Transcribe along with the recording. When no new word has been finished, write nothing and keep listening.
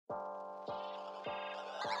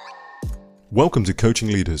Welcome to Coaching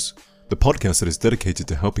Leaders, the podcast that is dedicated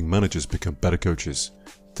to helping managers become better coaches.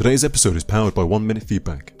 Today's episode is powered by 1 Minute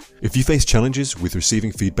Feedback. If you face challenges with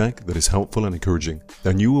receiving feedback that is helpful and encouraging,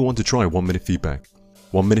 then you will want to try 1 Minute Feedback.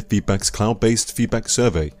 1 Minute Feedback's cloud-based feedback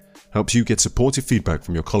survey helps you get supportive feedback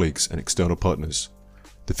from your colleagues and external partners.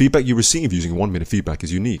 The feedback you receive using 1 Minute Feedback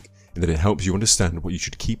is unique in that it helps you understand what you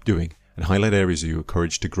should keep doing and highlight areas that you are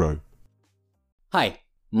encouraged to grow. Hi,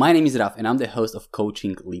 my name is Raf and I'm the host of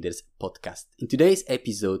Coaching Leaders podcast. In today's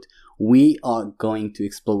episode, we are going to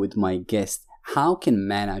explore with my guest how can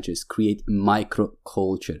managers create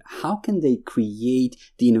microculture? How can they create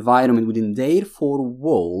the environment within their four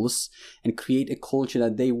walls and create a culture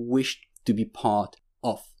that they wish to be part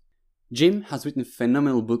of? Jim has written a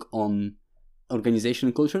phenomenal book on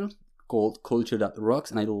organizational culture called Culture That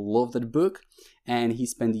Rocks, and I love that book. And he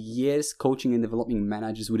spent years coaching and developing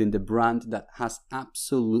managers within the brand that has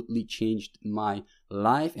absolutely changed my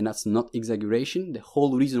life, and that's not exaggeration. The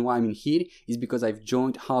whole reason why I'm in here is because I've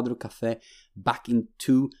joined Hard Rock Cafe back in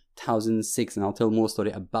 2006, and I'll tell more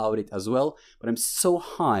story about it as well. But I'm so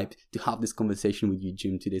hyped to have this conversation with you,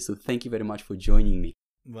 Jim, today. So thank you very much for joining me.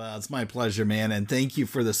 Well, it's my pleasure, man. And thank you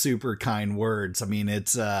for the super kind words. I mean,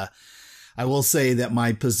 I will say that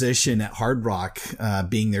my position at Hard Rock,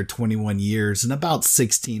 being there 21 years and about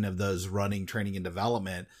 16 of those running training and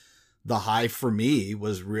development, the high for me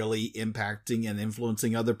was really impacting and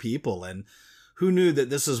influencing other people. And who knew that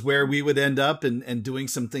this is where we would end up and doing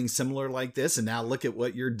some things similar like this. And now look at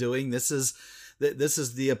what you're doing. This is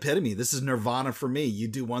the epitome. This is nirvana for me. You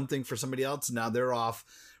do one thing for somebody else. Now they're off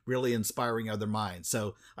really inspiring other minds.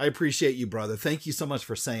 So I appreciate you, brother. Thank you so much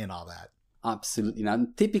for saying all that. Absolutely. Now,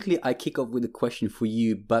 typically I kick off with a question for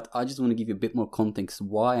you, but I just want to give you a bit more context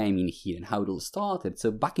why I'm in here and how it all started. So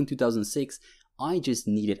back in 2006, I just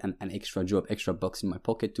needed an extra job, extra bucks in my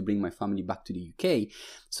pocket to bring my family back to the UK.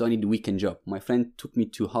 So I needed a weekend job. My friend took me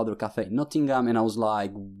to Hard Rock Cafe in Nottingham, and I was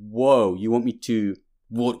like, whoa, you want me to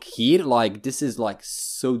work here? Like, this is like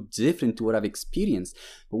so different to what I've experienced.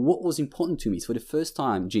 But what was important to me is for the first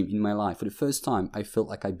time, Jim, in my life, for the first time, I felt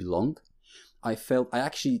like I belonged. I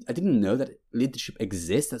didn't know that leadership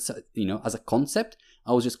exists as a concept.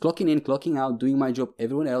 I was just clocking in, clocking out, doing my job,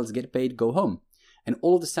 everyone else, get paid, go home. And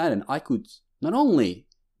all of a sudden, I could not only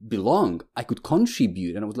belong, I could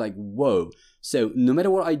contribute. And I was like, whoa. So no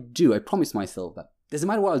matter what I do, I promised myself that doesn't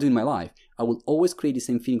matter what I do in my life, I will always create the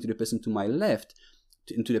same feeling to the person to my left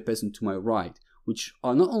and to the person to my right, which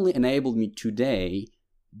are not only enabled me today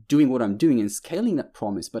doing what I'm doing and scaling that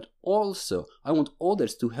promise, but also I want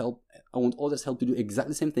others help to do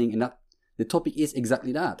exactly the same thing. And that the topic is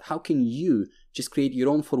exactly that. How can you just create your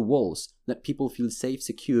own four walls that people feel safe,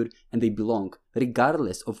 secure, and they belong,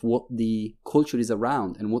 regardless of what the culture is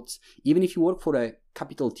around and even if you work for a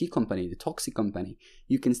capital T company, the toxic company,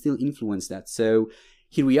 you can still influence that. So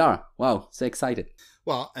here we are. Wow, so excited.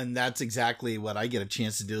 Well, and that's exactly what I get a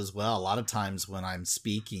chance to do as well. A lot of times when I'm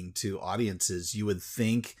speaking to audiences, you would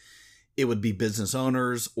think it would be business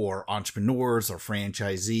owners or entrepreneurs or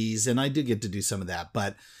franchisees. And I do get to do some of that.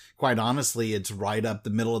 But quite honestly, it's right up the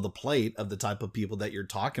middle of the plate of the type of people that you're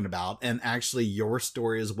talking about, and actually your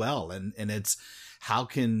story as well. And it's how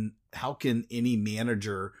can any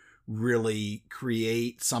manager really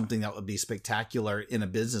create something that would be spectacular in a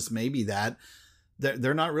business maybe that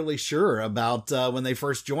they're not really sure about when they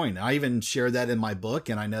first join. I even share that in my book.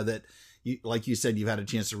 And I know that, like you said, you've had a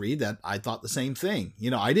chance to read that. I thought the same thing.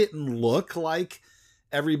 I didn't look like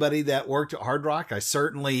everybody that worked at Hard Rock. I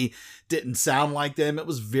certainly didn't sound like them. It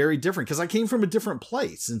was very different because I came from a different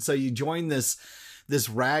place. And so you join this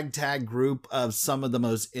ragtag group of some of the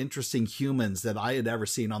most interesting humans that I had ever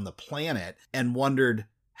seen on the planet and wondered,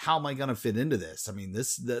 how am I going to fit into this? I mean,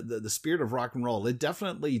 the spirit of rock and roll, it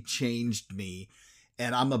definitely changed me.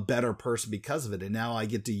 And I'm a better person because of it. And now I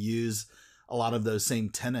get to use a lot of those same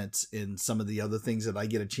tenets in some of the other things that I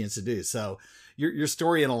get a chance to do. So your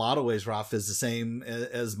story in a lot of ways, Raf, is the same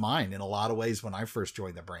as mine in a lot of ways when I first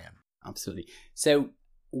joined the brand. Absolutely. So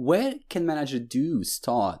where can managers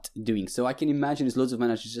start doing? So I can imagine there's loads of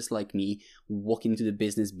managers just like me walking into the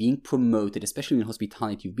business, being promoted, especially in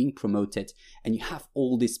hospitality, you're being promoted and you have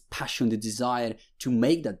all this passion, the desire to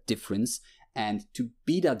make that difference and to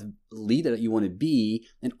be that leader that you want to be,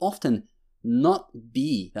 and often not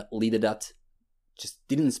be that leader that just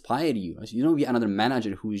didn't inspire you. You don't be another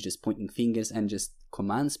manager who is just pointing fingers and just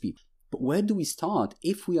commands people. But where do we start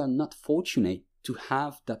if we are not fortunate to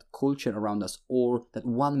have that culture around us or that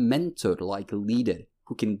one mentor like a leader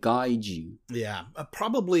who can guide you? Yeah,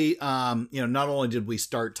 probably, not only did we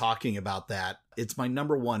start talking about that, it's my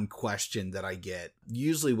number one question that I get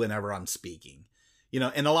usually whenever I'm speaking.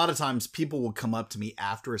 And a lot of times people will come up to me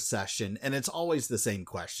after a session and it's always the same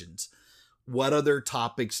questions. What other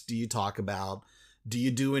topics do you talk about? Do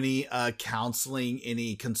you do any counseling,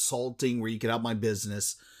 any consulting where you can help my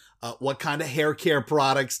business? What kind of hair care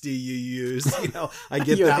products do you use? I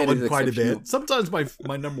get that one quite a bit. Sometimes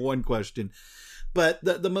my number one question. But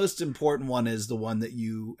the most important one is the one that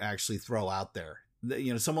you actually throw out there.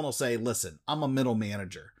 Someone will say, listen, I'm a middle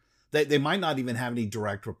manager. They might not even have any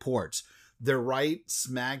direct reports. They're right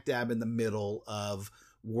smack dab in the middle of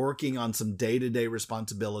working on some day-to-day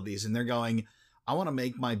responsibilities. And they're going, I want to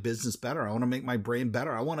make my business better. I want to make my brand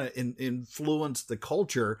better. I want to influence the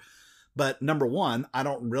culture. But number one, I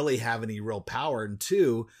don't really have any real power. And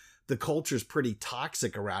two, the culture is pretty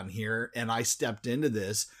toxic around here. And I stepped into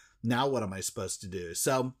this. Now what am I supposed to do?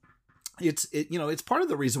 So it's part of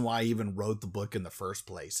the reason why I even wrote the book in the first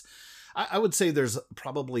place. I would say there's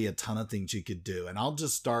probably a ton of things you could do. And I'll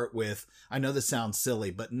just start with, I know this sounds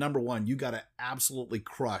silly, but number one, you got to absolutely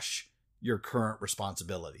crush your current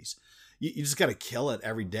responsibilities. You just got to kill it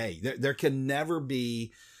every day. There can never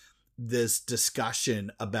be this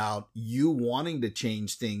discussion about you wanting to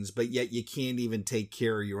change things, but yet you can't even take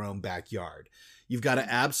care of your own backyard. You've got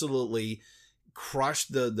to absolutely crush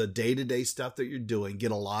the day-to-day stuff that you're doing, get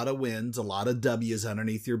a lot of wins, a lot of W's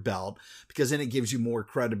underneath your belt, because then it gives you more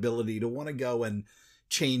credibility to want to go and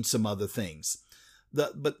change some other things.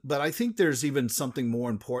 But I think there's even something more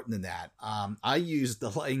important than that. I use the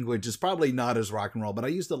language, it's probably not as rock and roll, but I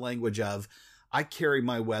use the language of, I carry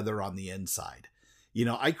my weather on the inside.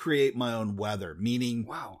 I create my own weather, meaning,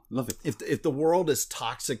 wow, love it. If the world is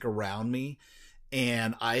toxic around me,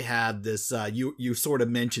 and I had this, you sort of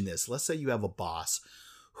mentioned this. Let's say you have a boss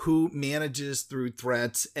who manages through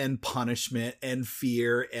threats and punishment and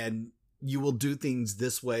fear, and you will do things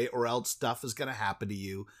this way or else stuff is going to happen to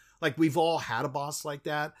you. Like, we've all had a boss like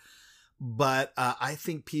that, but I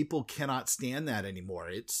think people cannot stand that anymore.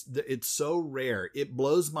 It's so rare. It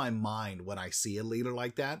blows my mind when I see a leader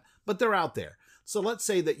like that, but they're out there. So let's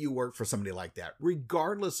say that you work for somebody like that,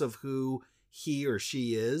 regardless of who he or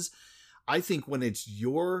she is. I think when it's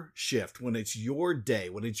your shift, when it's your day,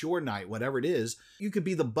 when it's your night, whatever it is, you could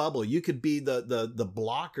be the bubble. You could be the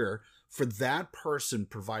blocker for that person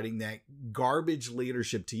providing that garbage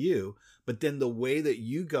leadership to you. But then the way that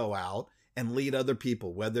you go out and lead other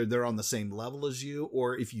people, whether they're on the same level as you,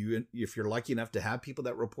 or if you're lucky enough to have people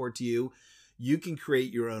that report to you, you can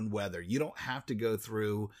create your own weather. You don't have to go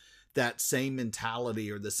through that same mentality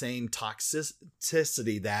or the same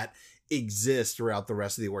toxicity that exists throughout the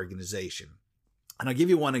rest of the organization. And I'll give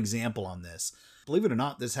you one example on this. Believe it or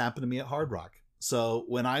not, this happened to me at Hard Rock. So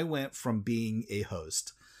when I went from being a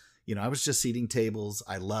host, I was just seating tables.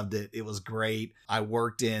 I loved it. It was great. I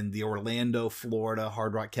worked in the Orlando, Florida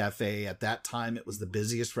Hard Rock Cafe. At that time, it was the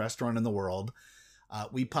busiest restaurant in the world.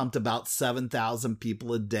 We pumped about 7,000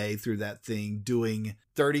 people a day through that thing, doing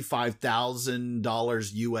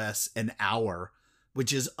 $35,000 US an hour,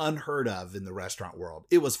 which is unheard of in the restaurant world.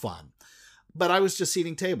 It was fun. But I was just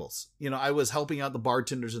seating tables. I was helping out the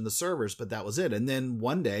bartenders and the servers, but that was it. And then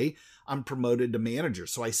one day I'm promoted to manager.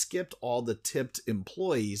 So I skipped all the tipped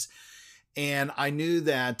employees. And I knew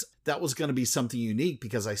that was going to be something unique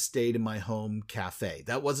because I stayed in my home cafe.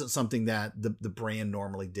 That wasn't something that the brand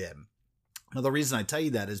normally did. Now, the reason I tell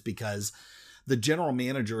you that is because the general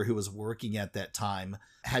manager who was working at that time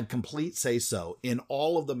had complete say-so in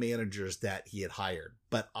all of the managers that he had hired.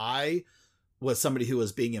 But I was somebody who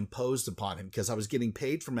was being imposed upon him because I was getting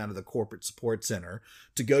paid from out of the corporate support center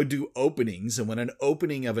to go do openings. And when an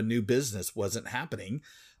opening of a new business wasn't happening,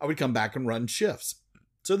 I would come back and run shifts.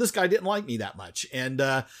 So this guy didn't like me that much. And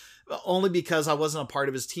only because I wasn't a part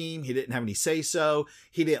of his team. He didn't have any say-so.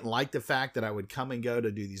 He didn't like the fact that I would come and go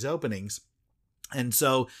to do these openings. And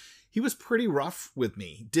so he was pretty rough with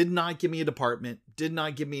me, did not give me a department, did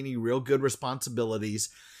not give me any real good responsibilities.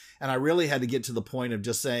 And I really had to get to the point of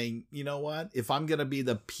just saying, you know what, if I'm going to be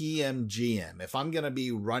the PM GM, if I'm going to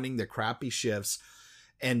be running the crappy shifts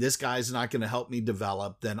and this guy's not going to help me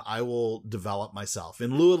develop, then I will develop myself.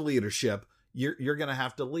 In lieu of leadership, you're going to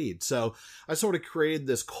have to lead. So I sort of created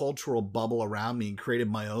this cultural bubble around me and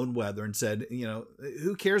created my own weather and said,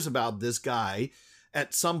 who cares about this guy?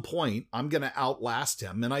 At some point, I'm going to outlast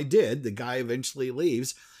him. And I did. The guy eventually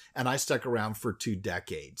leaves, and I stuck around for 2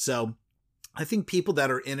 decades. So I think people that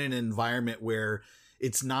are in an environment where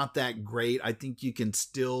it's not that great, I think you can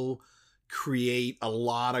still create a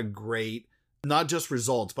lot of great, not just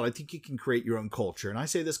results, but I think you can create your own culture. And I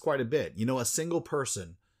say this quite a bit. A single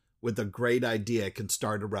person with a great idea can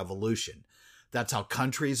start a revolution. That's how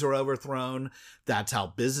countries are overthrown. That's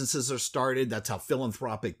how businesses are started. That's how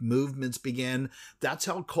philanthropic movements begin. That's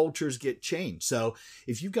how cultures get changed. So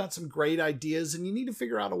if you've got some great ideas and you need to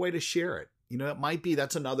figure out a way to share it, it might be,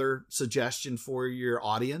 that's another suggestion for your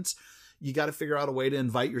audience. You got to figure out a way to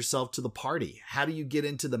invite yourself to the party. How do you get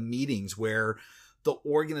into the meetings where the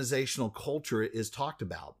organizational culture is talked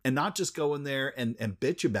about, and not just go in there and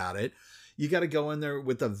bitch about it? You got to go in there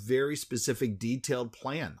with a very specific, detailed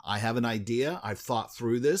plan. I have an idea. I've thought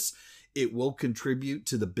through this. It will contribute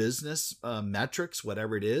to the business metrics,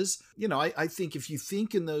 whatever it is. I think if you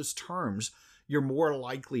think in those terms, you're more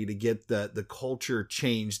likely to get the culture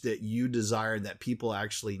change that you desire and that people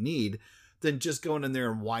actually need than just going in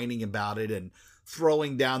there and whining about it and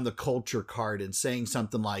throwing down the culture card and saying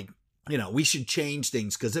something like, we should change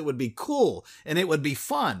things because it would be cool and it would be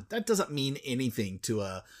fun. That doesn't mean anything to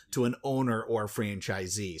an owner or a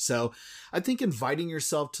franchisee. So I think inviting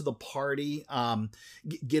yourself to the party,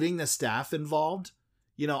 getting the staff involved,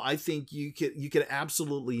 I think you could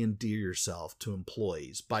absolutely endear yourself to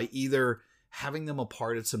employees by either having them a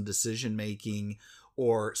part of some decision making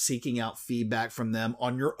or seeking out feedback from them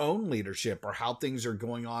on your own leadership or how things are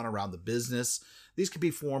going on around the business. These could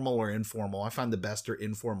be formal or informal. I find the best are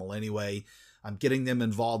informal anyway. I'm getting them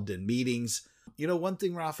involved in meetings. One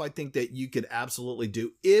thing, Ralph, I think that you could absolutely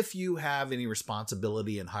do if you have any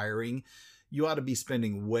responsibility in hiring, you ought to be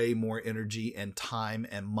spending way more energy and time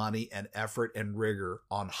and money and effort and rigor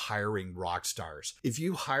on hiring rock stars. If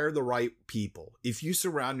you hire the right people, if you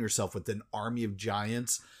surround yourself with an army of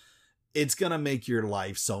giants, it's going to make your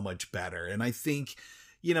life so much better. And I think,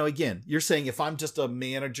 again, you're saying if I'm just a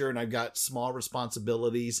manager and I've got small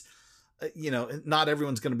responsibilities, not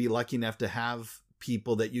everyone's going to be lucky enough to have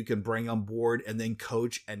people that you can bring on board and then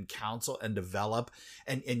coach and counsel and develop.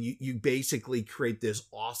 And you basically create this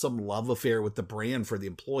awesome love affair with the brand for the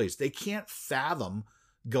employees. They can't fathom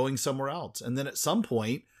going somewhere else. And then at some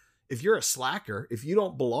point, if you're a slacker, if you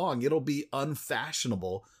don't belong, it'll be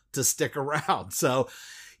unfashionable to stick around. So,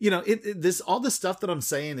 all the stuff that I'm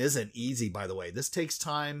saying isn't easy, by the way. This takes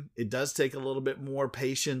time. It does take a little bit more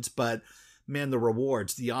patience, but man, the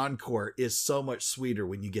rewards, the encore is so much sweeter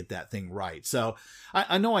when you get that thing right. So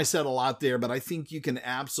I know I said a lot there, but I think you can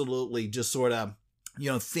absolutely just sort of,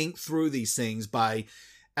 think through these things by,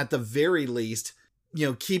 at the very least,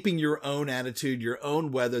 keeping your own attitude, your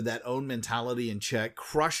own weather, that own mentality in check,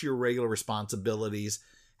 crush your regular responsibilities,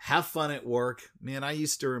 have fun at work. Man, I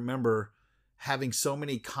used to remember having so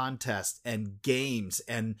many contests and games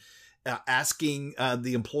and asking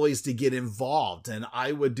the employees to get involved. And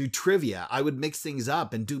I would do trivia. I would mix things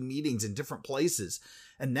up and do meetings in different places.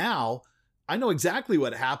 And now I know exactly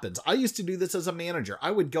what happens. I used to do this as a manager.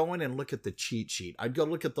 I would go in and look at the cheat sheet. I'd go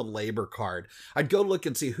look at the labor card. I'd go look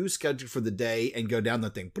and see who's scheduled for the day and go down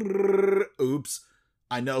the thing. Oops.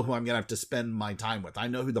 I know who I'm going to have to spend my time with. I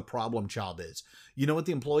know who the problem child is. You know what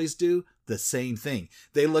the employees do? The same thing.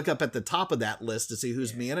 They look up at the top of that list to see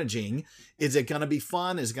who's managing. Is it going to be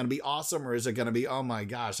fun? Is it going to be awesome? Or is it going to be, oh my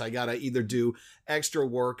gosh, I got to either do extra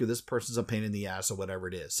work or this person's a pain in the ass or whatever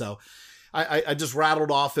it is. So I just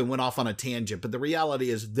rattled off and went off on a tangent. But the reality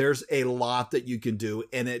is there's a lot that you can do.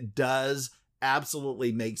 And it does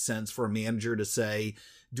absolutely make sense for a manager to say,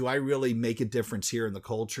 do I really make a difference here in the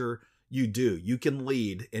culture? You do. You can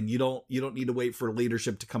lead, and you don't need to wait for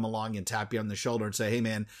leadership to come along and tap you on the shoulder and say, hey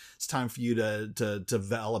man, it's time for you to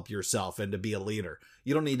develop yourself and to be a leader.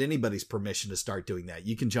 You don't need anybody's permission to start doing that.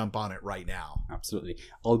 You can jump on it right now. Absolutely.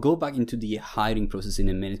 I'll go back into the hiring process in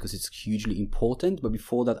a minute because it's hugely important. But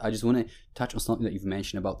before that, I just want to touch on something that you've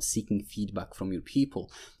mentioned about seeking feedback from your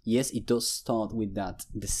people. Yes, it does start with that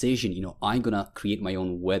decision. I'm going to create my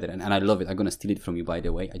own weather. And I love it. I'm going to steal it from you, by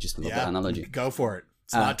the way. I just love that analogy. Go for it.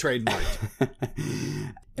 It's not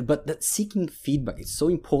trademarked. But that seeking feedback is so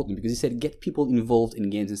important because you said get people involved in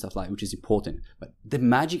games and stuff like that, which is important. But the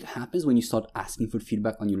magic happens when you start asking for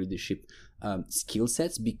feedback on your leadership skill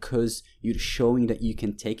sets because you're showing that you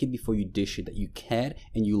can take it before you dish it, that you care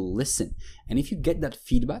and you listen. And if you get that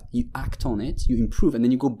feedback, you act on it, you improve, and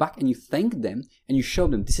then you go back and you thank them and you show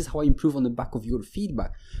them, this is how I improve on the back of your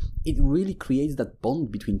feedback. It really creates that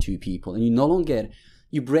bond between two people, and you no longer...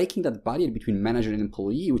 You're breaking that barrier between manager and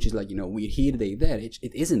employee, which is like, we're here, they're there. It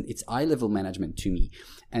isn't. It's eye-level management to me.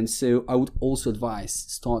 And so I would also advise,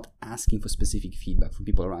 start asking for specific feedback from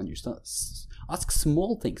people around you. Ask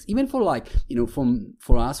small things. Even for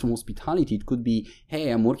for us, from hospitality, it could be, hey,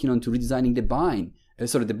 I'm working on to redesigning the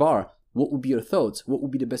bar. What would be your thoughts? What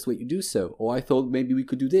would be the best way to do so? Or I thought maybe we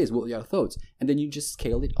could do this. What are your thoughts? And then you just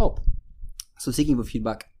scale it up. So seeking for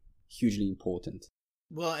feedback, hugely important.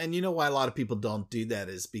 Well, and you know why a lot of people don't do that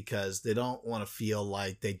is because they don't want to feel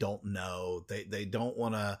like they don't know. They don't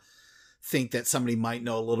want to think that somebody might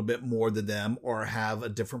know a little bit more than them or have a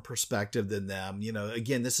different perspective than them. You know,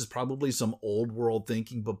 again, this is probably some old world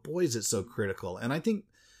thinking, but boy, is it so critical. And I think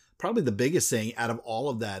probably the biggest thing out of all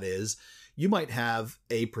of that is you might have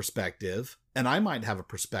a perspective and I might have a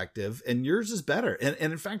perspective and yours is better. And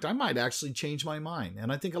in fact, I might actually change my mind.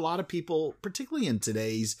 And I think a lot of people, particularly in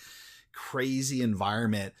today's crazy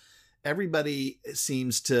environment, everybody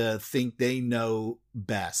seems to think they know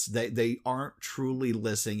best. They aren't truly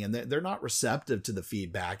listening and they're not receptive to the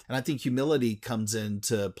feedback. And I think humility comes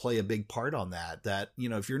into play a big part on that. That, you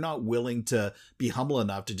know, if you're not willing to be humble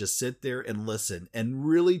enough to just sit there and listen and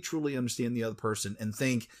really truly understand the other person and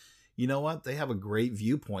think, you know what, they have a great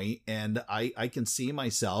viewpoint and I can see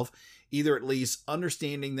myself either at least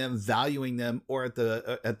understanding them, valuing them, or at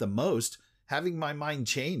the most having my mind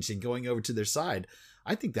changed and going over to their side.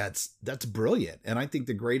 I think that's brilliant. And I think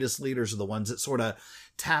the greatest leaders are the ones that sort of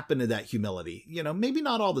tap into that humility. You know, maybe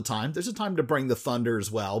not all the time. There's a time to bring the thunder as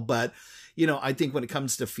well. But, you know, I think when it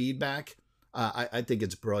comes to feedback, I think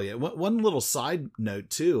it's brilliant. One little side note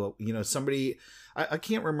too, you know, somebody, I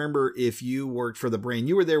can't remember if you worked for the brand.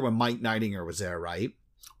 You were there when Mike Nightinger was there, right?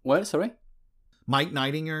 What? Sorry? Mike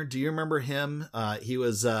Nightinger, do you remember him? He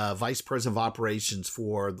was vice president of operations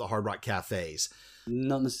for the Hard Rock Cafes.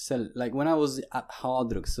 Not necessarily. Like when I was at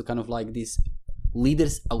Hard Rock, so kind of like these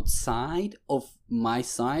leaders outside of my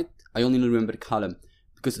side, I only remember Callum.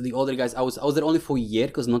 Because the other guys, I was there only for a year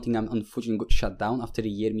because Nottingham unfortunately got shut down after a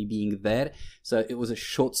year me being there. So it was a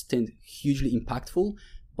short stint, hugely impactful.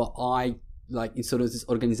 But I, like in sort of this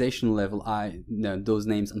organizational level, I know those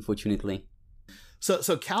names unfortunately.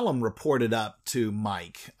 So Callum reported up to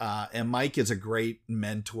Mike, and Mike is a great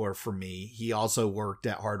mentor for me. He also worked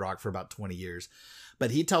at Hard Rock for about 20 years.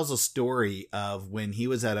 But he tells a story of when he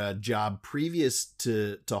was at a job previous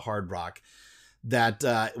to Hard Rock, that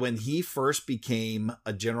when he first became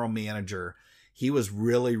a general manager, he was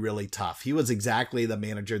really, really tough. He was exactly the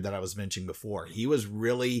manager that I was mentioning before. He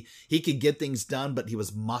could get things done, but he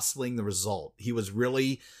was muscling the result. He was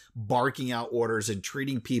really barking out orders and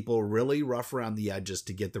treating people really rough around the edges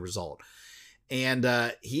to get the result. And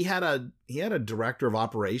he had a director of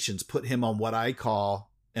operations put him on what I call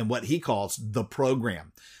and what he calls the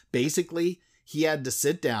program. Basically, he had to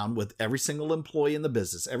sit down with every single employee in the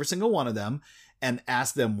business, every single one of them, and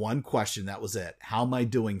ask them one question. That was it. How am I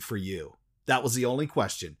doing for you? That was the only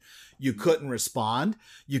question. You couldn't respond.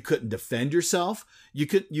 You couldn't defend yourself. You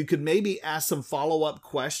could maybe ask some follow-up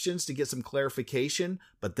questions to get some clarification,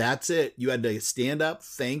 but that's it. You had to stand up,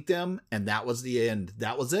 thank them, and that was the end.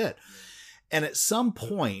 That was it. And at some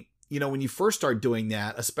point, you know, when you first start doing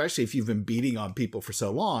that, especially if you've been beating on people for so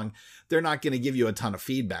long, they're not going to give you a ton of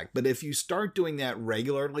feedback. But if you start doing that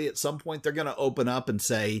regularly, at some point, they're going to open up and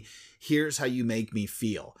say, here's how you make me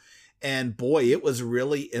feel. And boy, it was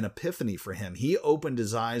really an epiphany for him. He opened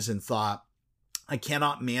his eyes and thought, I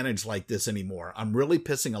cannot manage like this anymore. I'm really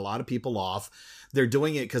pissing a lot of people off. They're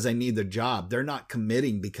doing it because I need their job. They're not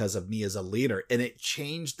committing because of me as a leader. And it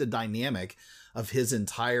changed the dynamic of his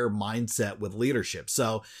entire mindset with leadership.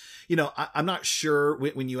 So, you know, I'm not sure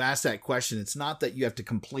when you ask that question, it's not that you have to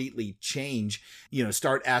completely change, you know,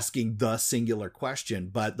 start asking the singular question.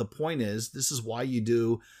 But the point is, this is why you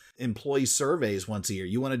do employee surveys once a year.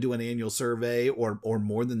 You want to do an annual survey or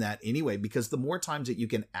more than that anyway, because the more times that you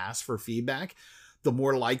can ask for feedback, the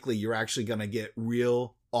more likely you're actually going to get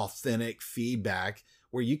real, authentic feedback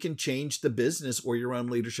where you can change the business or your own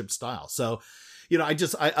leadership style. So, you know,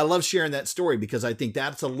 I love sharing that story because I think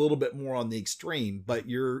that's a little bit more on the extreme, but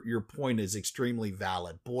your point is extremely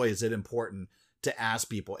valid. Boy, is it important to ask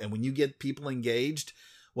people. And when you get people engaged,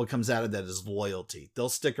 what comes out of that is loyalty. They'll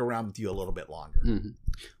stick around with you a little bit longer. Mm-hmm.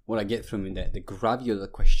 What I get from the gravity of the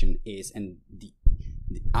question is, and the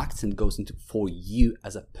accent goes into for you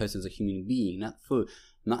as a person, as a human being, not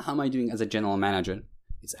how am I doing as a general manager.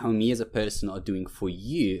 It's how me as a person are doing for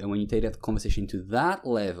you. And when you take that conversation to that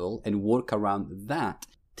level and work around that,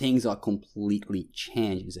 things are completely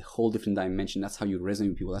changed. It's a whole different dimension. That's how you resonate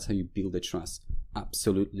with people. That's how you build the trust.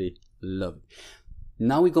 Absolutely love it.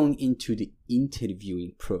 Now we're going into the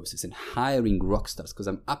interviewing process and hiring rock stars, because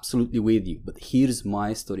I'm absolutely with you. But here's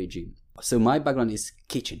my story, Jim. So my background is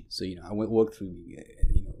kitchen. So, you know, I worked through,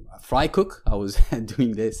 a fry cook. I was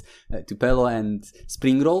doing this Tupelo and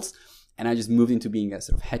spring rolls. And I just moved into being a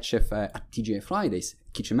sort of head chef at TGI Fridays,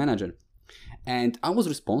 kitchen manager. And I was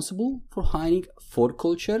responsible for hiring for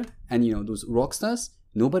culture and, you know, those rock stars.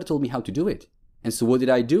 Nobody told me how to do it. And so what did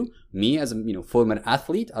I do? Me as a, former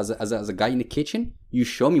athlete, as a guy in the kitchen, You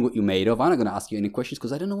show me what you're made of. I'm not going to ask you any questions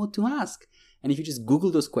because I don't know what to ask. And if you just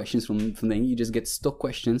Google those questions from then, you just get stock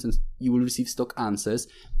questions and you will receive stock answers.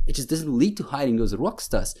 It just doesn't lead to hiring those rock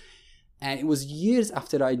stars. And it was years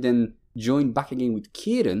after I then joined back again with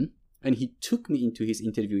Kieran, and he took me into his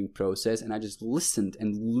interviewing process, and I just listened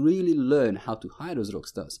and really learned how to hire those rock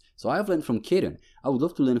stars. So I've learned from Kieran. I would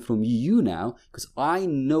love to learn from you now, because I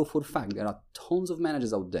know for a fact there are tons of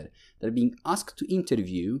managers out there that are being asked to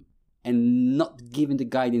interview and not given the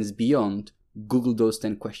guidance beyond Google those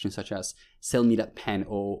 10 questions such as sell me that pen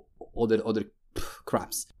or other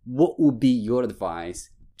craps. What would be your advice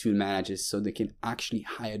to managers so they can actually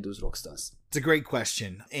hire those rock stars? It's a great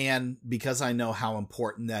question. And because I know how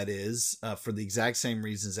important that is, for the exact same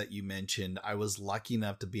reasons that you mentioned, I was lucky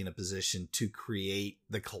enough to be in a position to create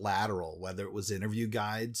the collateral, whether it was interview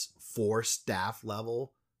guides for staff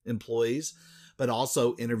level employees, but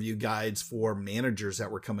also interview guides for managers that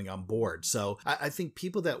were coming on board. So I think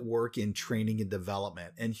people that work in training and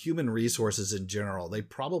development and human resources in general, they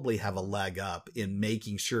probably have a leg up in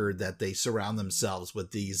making sure that they surround themselves with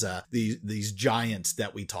these giants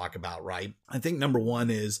that we talk about, right? I think number one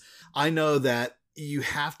is, I know that you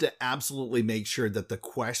have to absolutely make sure that the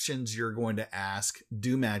questions you're going to ask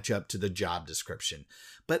do match up to the job description.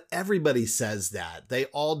 But everybody says that. They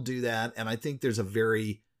all do that. And I think there's a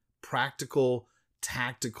very practical,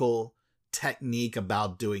 tactical technique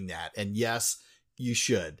about doing that. And yes, you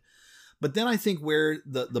should. But then I think where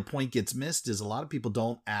the point gets missed is a lot of people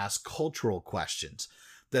don't ask cultural questions.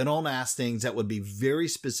 They don't ask things that would be very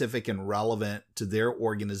specific and relevant to their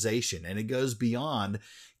organization. And it goes beyond,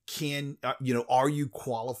 are you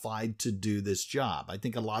qualified to do this job? I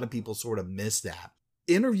think a lot of people sort of miss that.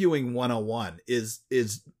 Interviewing 101 is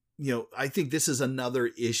I think this is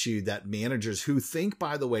another issue that managers who think,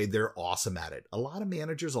 by the way, they're awesome at it. A lot of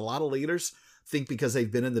managers, a lot of leaders think because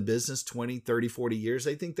they've been in the business 20, 30, 40 years,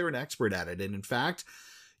 they think they're an expert at it. And in fact,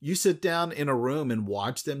 you sit down in a room and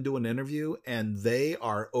watch them do an interview and they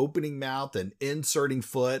are opening mouth and inserting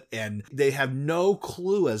foot and they have no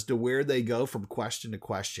clue as to where they go from question to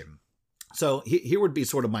question. So here would be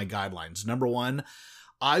sort of my guidelines. Number one,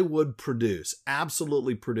 I would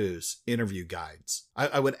absolutely produce interview guides.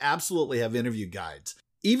 I would absolutely have interview guides.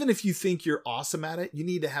 Even if you think you're awesome at it, you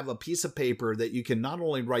need to have a piece of paper that you can not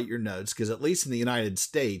only write your notes, because at least in the United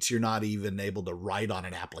States, you're not even able to write on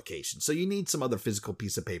an application. So you need some other physical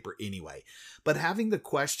piece of paper anyway. But having the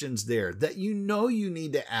questions there that you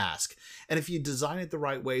need to ask, and if you design it the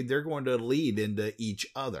right way, they're going to lead into each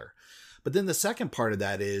other. But then the second part of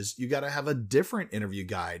that is you got to have a different interview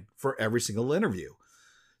guide for every single interview.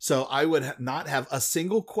 So I would not have a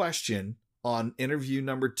single question on interview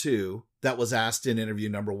number 2 that was asked in interview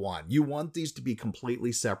number 1. You want these to be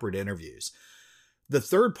completely separate interviews. The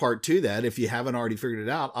third part to that, if you haven't already figured it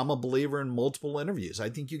out, I'm a believer in multiple interviews. I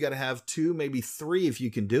think you got to have 2, maybe 3, if you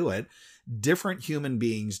can do it, different human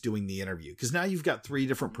beings doing the interview. Because now you've got 3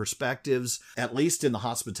 different perspectives, at least in the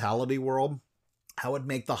hospitality world. I would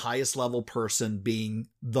make the highest level person being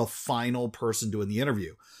the final person doing the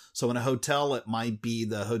interview. So in a hotel, it might be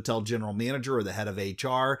the hotel general manager or the head of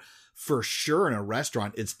HR. For sure, in a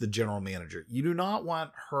restaurant, it's the general manager. You do not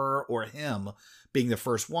want her or him being the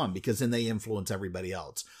first one because then they influence everybody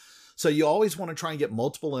else. So you always want to try and get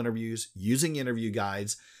multiple interviews using interview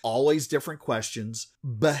guides, always different questions,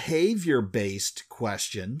 behavior-based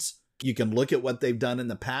questions. You can look at what they've done in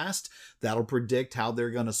the past. That'll predict how they're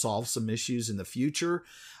going to solve some issues in the future.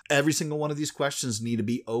 Every single one of these questions need to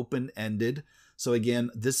be open-ended. So again,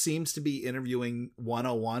 this seems to be interviewing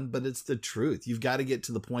 101, but it's the truth. You've got to get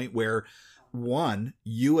to the point where, one,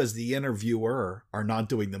 you as the interviewer are not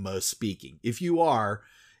doing the most speaking. If you are,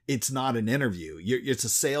 it's not an interview. It's a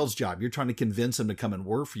sales job. You're trying to convince them to come and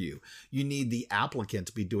work for you. You need the applicant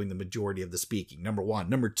to be doing the majority of the speaking, number one.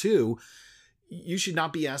 Number two, you should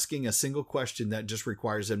not be asking a single question that just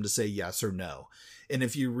requires them to say yes or no. And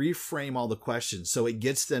if you reframe all the questions so it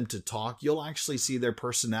gets them to talk, you'll actually see their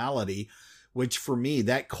personality, which for me,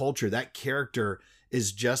 that culture, that character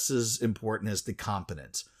is just as important as the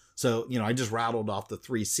competence. So, I just rattled off the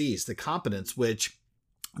 3 C's, the competence, which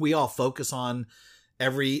we all focus on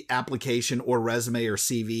every application or resume or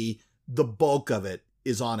CV. The bulk of it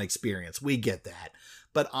is on experience. We get that.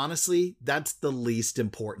 But honestly, that's the least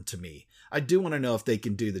important to me. I do want to know if they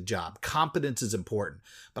can do the job. Competence is important,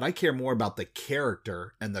 but I care more about the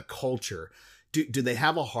character and the culture. Do they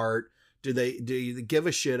have a heart? Do you give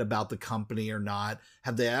a shit about the company or not?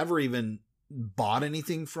 Have they ever even bought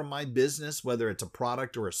anything from my business, whether it's a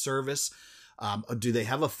product or a service? Do they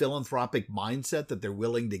have a philanthropic mindset that they're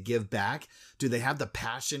willing to give back? Do they have the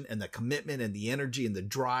passion and the commitment and the energy and the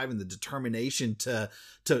drive and the determination to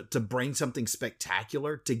bring something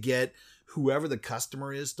spectacular, to get whoever the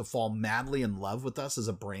customer is to fall madly in love with us as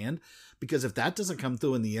a brand? Because if that doesn't come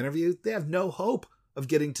through in the interview, they have no hope of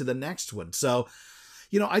getting to the next one. So,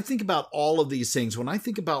 I think about all of these things. When I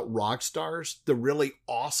think about rock stars, the really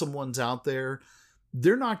awesome ones out there,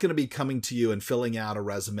 they're not going to be coming to you and filling out a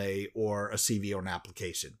resume or a CV or an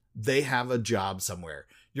application. They have a job somewhere.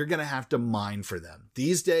 You're going to have to mine for them.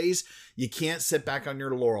 These days, you can't sit back on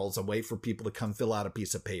your laurels and wait for people to come fill out a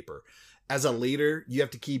piece of paper. As a leader, you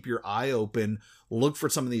have to keep your eye open, look for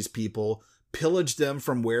some of these people, pillage them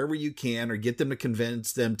from wherever you can, or get them to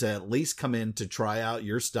convince them to at least come in to try out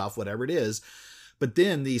your stuff, whatever it is. But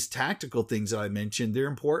then these tactical things that I mentioned, they're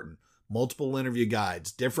important. Multiple interview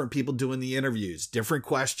guides, different people doing the interviews, different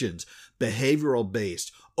questions, behavioral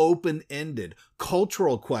based, open-ended,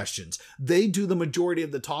 cultural questions. They do the majority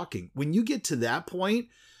of the talking. When you get to that point,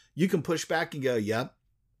 you can push back and go, yep,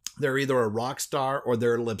 they're either a rock star or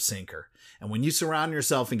they're a lip syncer. And when you surround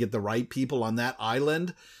yourself and get the right people on that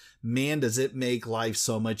island, man, does it make life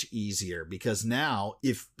so much easier. Because now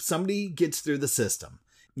if somebody gets through the system,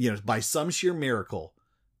 by some sheer miracle,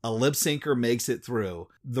 a lip syncer makes it through,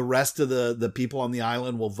 the rest of the people on the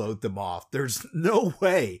island will vote them off. There's no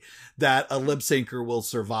way that a lip syncer will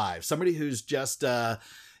survive. Somebody who's just,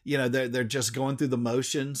 they're just going through the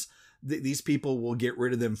motions. These people will get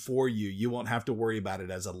rid of them for you. You won't have to worry about it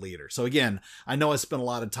as a leader. So again, I know I spent a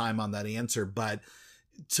lot of time on that answer, but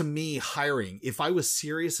to me, hiring, if I was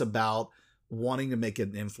serious about wanting to make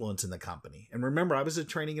an influence in the company, and remember, I was a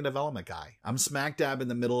training and development guy. I'm smack dab in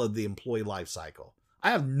the middle of the employee life cycle. I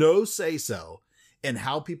have no say-so in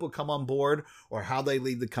how people come on board or how they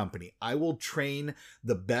lead the company. I will train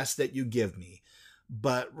the best that you give me.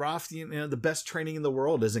 But Ralph, the best training in the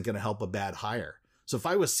world isn't going to help a bad hire. So if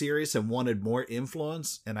I was serious and wanted more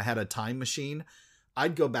influence and I had a time machine,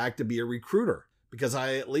 I'd go back to be a recruiter, because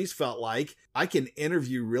I at least felt like I can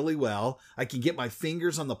interview really well. I can get my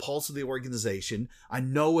fingers on the pulse of the organization. I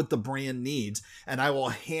know what the brand needs, and I will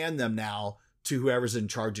hand them now to whoever's in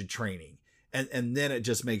charge of training. And then it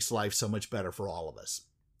just makes life so much better for all of us.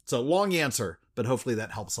 So long answer, but hopefully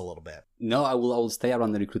that helps a little bit. No, I will stay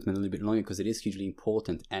around the recruitment a little bit longer because it is hugely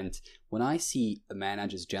important. And when I see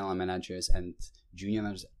managers, general managers, and junior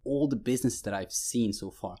managers, all the businesses that I've seen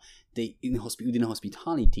so far, within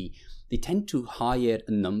hospitality, they tend to hire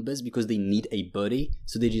numbers because they need a buddy.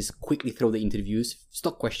 So they just quickly throw the interviews,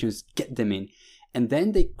 stock questions, get them in. And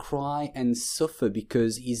then they cry and suffer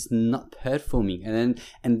because he's not performing. And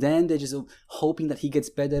then they're just hoping that he gets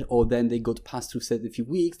better, or then they got past through a few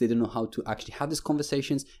weeks. They don't know how to actually have these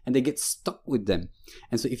conversations, and they get stuck with them.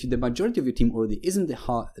 And so if the majority of your team already isn't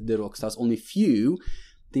the rock stars, only few,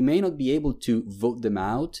 they may not be able to vote them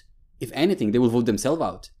out. If anything, they will vote themselves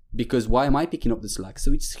out. Because why am I picking up the slack?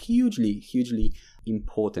 So it's hugely, hugely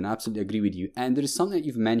important. I absolutely agree with you. And there is something that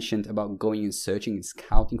you've mentioned about going and searching and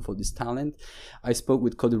scouting for this talent. I spoke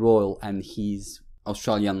with Cody Royal, and he's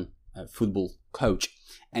Australian football coach.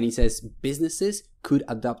 And he says businesses could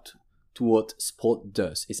adapt to what sport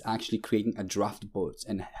does. Is actually creating a draft board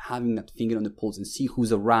and having that finger on the pulse and see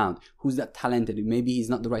who's around, who's that talented. Maybe it's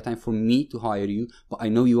not the right time for me to hire you, but I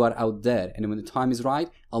know you are out there. And when the time is right,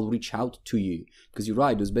 I'll reach out to you. Because you're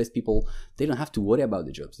right, those best people, they don't have to worry about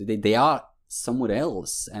the jobs. They are somewhere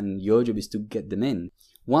else, and your job is to get them in.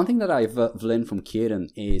 One thing that I've learned from Kieran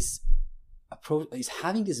is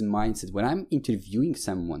having this mindset. When I'm interviewing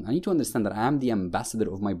someone, I need to understand that I am the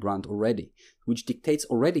ambassador of my brand already, which dictates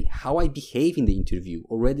already how I behave in the interview,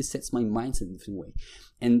 already sets my mindset in a different way.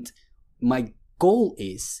 And my goal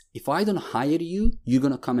is, if I don't hire you, you're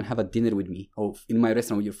going to come and have a dinner with me, or in my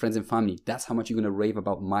restaurant with your friends and family. That's how much you're going to rave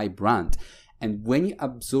about my brand. And when you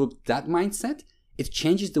absorb that mindset, it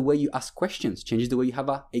changes the way you ask questions, changes the way you have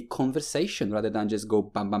a conversation, rather than just go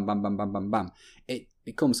bam, bam, bam, bam, bam, bam, bam. It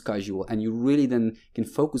becomes casual, and you really then can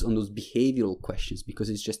focus on those behavioral questions, because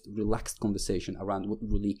it's just relaxed conversation around what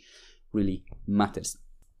really, really matters.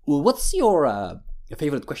 Well, what's your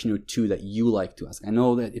favorite question or two that you like to ask? I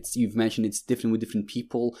know that you've mentioned it's different with different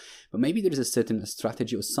people, but maybe there is a certain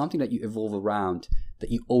strategy or something that you evolve around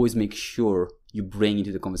that you always make sure you bring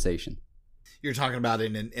into the conversation. You're talking about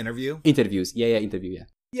in an interview? Interviews. Yeah, interview,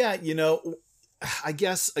 yeah. Yeah, I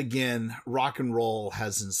guess, again, rock and roll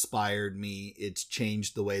has inspired me. It's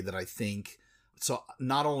changed the way that I think. So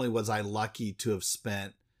not only was I lucky to have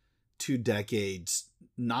spent 2 decades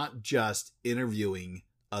not just interviewing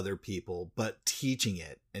other people, but teaching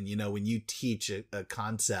it. And, when you teach a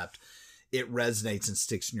concept, it resonates and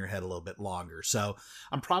sticks in your head a little bit longer. So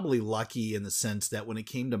I'm probably lucky in the sense that when it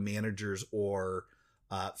came to managers or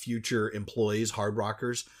future employees, hard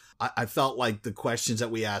rockers, I felt like the questions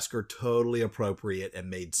that we ask are totally appropriate and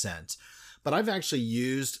made sense. But I've actually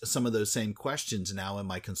used some of those same questions now in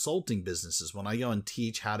my consulting businesses when I go and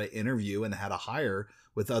teach how to interview and how to hire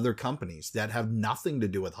with other companies that have nothing to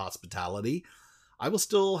do with hospitality. I will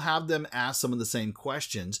still have them ask some of the same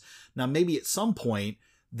questions. Now, maybe at some point,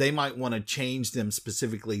 they might want to change them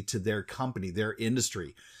specifically to their company, their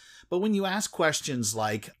industry. But when you ask questions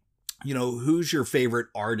like, who's your favorite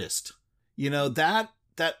artist?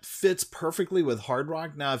 That fits perfectly with Hard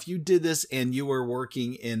Rock. Now, if you did this and you were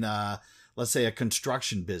working in, let's say, a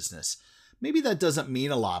construction business, maybe that doesn't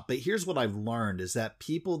mean a lot. But here's what I've learned is that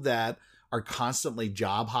people that are constantly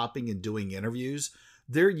job hopping and doing interviews,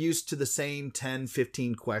 they're used to the same 10,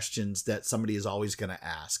 15 questions that somebody is always going to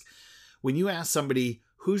ask. When you ask somebody,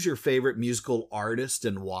 who's your favorite musical artist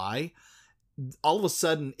and why? All of a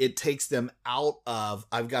sudden it takes them out of,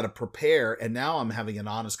 I've got to prepare. And now I'm having an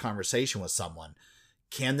honest conversation with someone.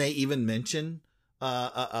 Can they even mention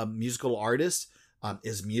a musical artist?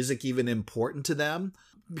 Is music even important to them?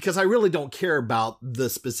 Because I really don't care about the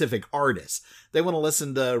specific artist. They want to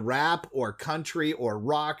listen to rap or country or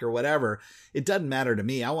rock or whatever. It doesn't matter to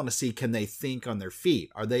me. I want to see, can they think on their feet?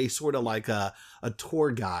 Are they sort of like a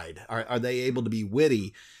tour guide? Are they able to be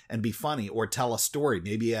witty and be funny or tell a story,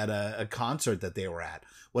 maybe at a concert that they were at?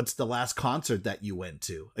 What's the last concert that you went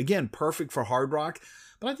to? Again, perfect for Hard Rock,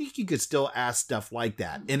 but I think you could still ask stuff like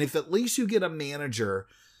that. And if at least you get a manager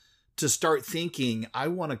to start thinking, I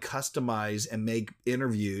want to customize and make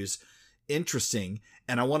interviews interesting,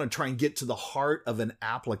 and I want to try and get to the heart of an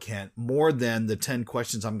applicant more than the 10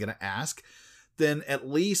 questions I'm going to ask, then at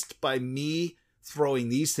least by me throwing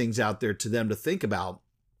these things out there to them to think about,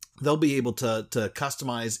 they'll be able to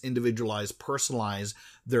customize, individualize, personalize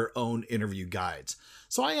their own interview guides.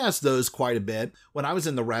 So I asked those quite a bit. When I was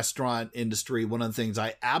in the restaurant industry, one of the things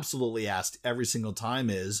I absolutely asked every single time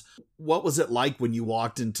is, what was it like when you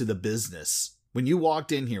walked into the business? When you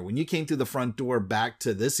walked in here, when you came through the front door back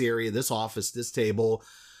to this area, this office, this table,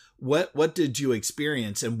 what did you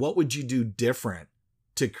experience and what would you do different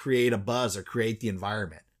to create a buzz or create the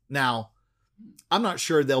environment? Now, I'm not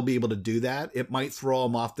sure they'll be able to do that. It might throw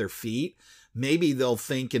them off their feet. Maybe they'll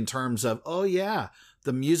think in terms of, oh yeah,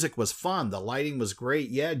 the music was fun. The lighting was great.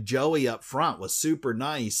 Yeah, Joey up front was super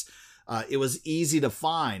nice. It was easy to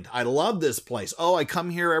find. I love this place. Oh, I come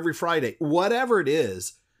here every Friday. Whatever it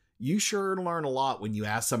is, you sure learn a lot when you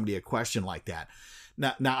ask somebody a question like that.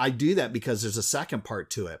 Now I do that because there's a second part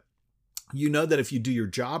to it. You know that if you do your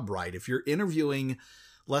job right, if you're interviewing,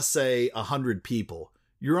 let's say 100 people,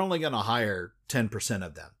 you're only going to hire 10%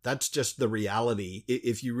 of them. That's just the reality.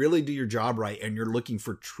 If you really do your job right and you're looking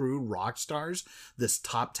for true rock stars, this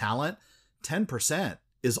top talent, 10%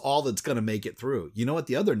 is all that's going to make it through. You know what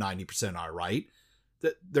the other 90% are, right?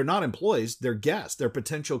 They're not employees, they're guests, they're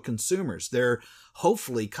potential consumers, they're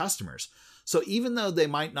hopefully customers. So even though they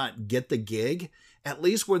might not get the gig, at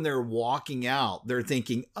least when they're walking out, they're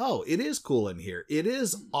thinking, oh, it is cool in here. It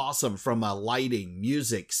is awesome from a lighting,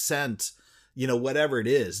 music, scent, whatever it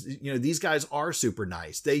is. These guys are super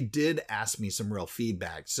nice. They did ask me some real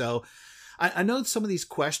feedback. So I know some of these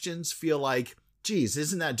questions feel like, geez,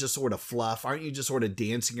 isn't that just sort of fluff? Aren't you just sort of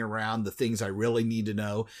dancing around the things I really need to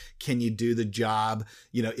know? Can you do the job?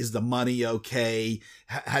 Is the money okay?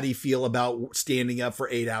 How do you feel about standing up for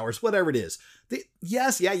 8 hours? Whatever it is.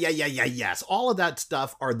 Yes. All of that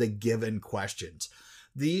stuff are the given questions.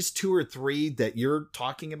 These 2 or 3 that you're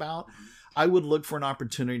talking about, I would look for an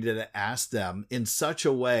opportunity to ask them in such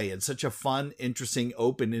a way, in such a fun, interesting,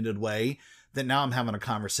 open-ended way that now I'm having a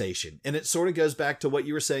conversation. And it sort of goes back to what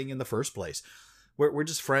you were saying in the first place. We're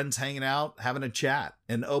just friends hanging out, having a chat.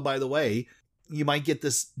 And oh, by the way, you might get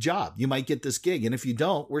this job. You might get this gig. And if you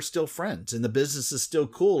don't, we're still friends and the business is still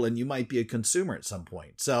cool and you might be a consumer at some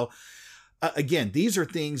point. So again, these are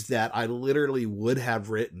things that I literally would have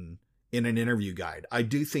written in an interview guide. I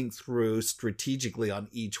do think through strategically on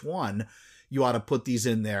each one, you ought to put these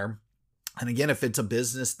in there. And again, if it's a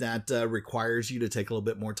business that requires you to take a little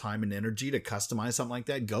bit more time and energy to customize something like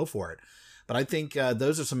that, go for it. But I think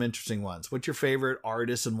those are some interesting ones. What's your favorite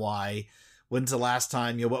artist and why? When's the last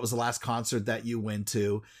time, what was the last concert that you went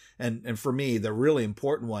to? And for me, the really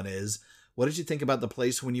important one is, what did you think about the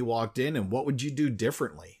place when you walked in and what would you do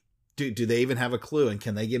differently? Do they even have a clue? And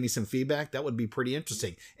can they give me some feedback? That would be pretty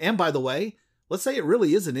interesting. And by the way, let's say it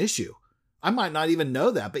really is an issue. I might not even know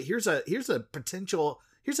that, but here's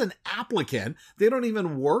an applicant. They don't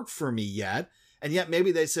even work for me yet. And yet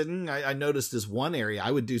maybe they said, I noticed this one area. I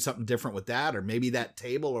would do something different with that, or maybe that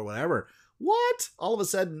table or whatever. what? All of a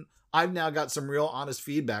sudden, I've now got some real honest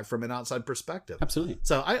feedback from an outside perspective. Absolutely.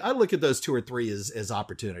 So I look at those 2 or 3 as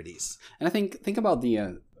opportunities. And I think about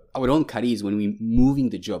our own careers when we're moving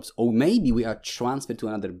the jobs, or maybe we are transferred to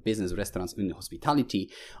another business, restaurants in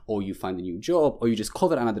hospitality, or you find a new job, or you just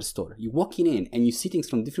cover another store. You're walking in and you see things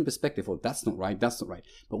from different perspective. Oh, that's not right. That's not right.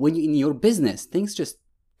 But when you're in your business, things just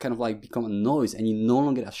kind of like become a noise and you're no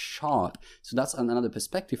longer as sharp. So that's another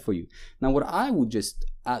perspective for you. Now, what I would just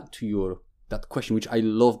add to that question, which I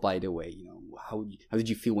love, by the way, how did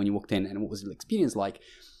you feel when you walked in and what was your experience like?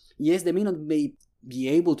 Yes, they may not be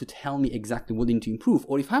able to tell me exactly what they need to improve.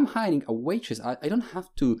 Or if I'm hiring a waitress, I don't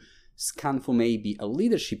have to scan for maybe a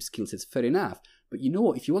leadership skill set, fair enough. But you know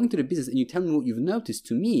what, if you walk into the business and you tell me what you've noticed,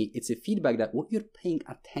 to me, it's a feedback that what you're paying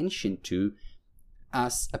attention to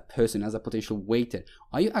as a person, as a potential waiter.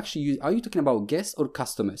 Are you talking about guests or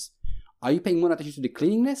customers? Are you paying more attention to the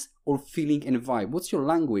cleanliness or feeling and vibe? What's your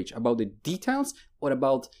language about the details or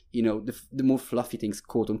about, the more fluffy things,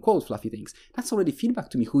 quote unquote fluffy things? That's already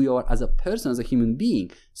feedback to me who you are as a person, as a human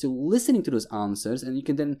being. So listening to those answers, and you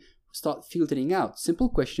can then start filtering out simple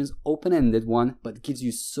questions, open-ended one, but gives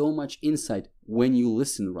you so much insight when you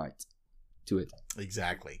listen right to it.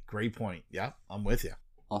 Exactly. Great point. Yeah, I'm with you.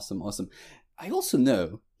 Awesome. I also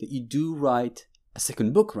know that you do write a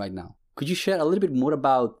second book right now. Could you share a little bit more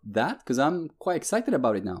about that? Because I'm quite excited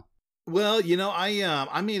about it now. Well,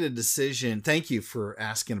 I made a decision. Thank you for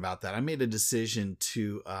asking about that. I made a decision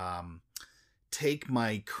to take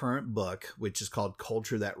my current book, which is called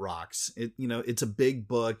Culture That Rocks. It's a big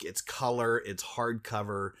book. It's color. It's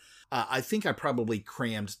hardcover. I think I probably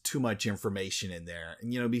crammed too much information in there.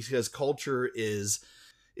 Because culture is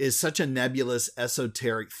such a nebulous,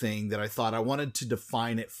 esoteric thing that I thought I wanted to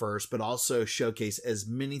define it first, but also showcase as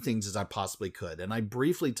many things as I possibly could. And I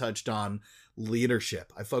briefly touched on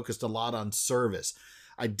leadership. I focused a lot on service.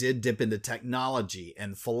 I did dip into technology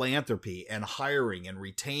and philanthropy and hiring and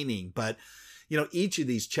retaining, but each of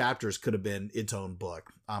these chapters could have been its own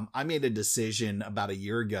book. I made a decision about a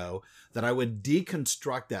year ago that I would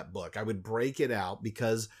deconstruct that book. I would break it out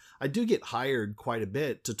because I do get hired quite a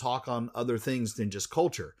bit to talk on other things than just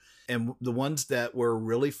culture. And the ones that were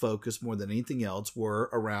really focused more than anything else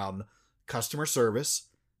were around customer service,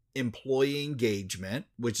 employee engagement,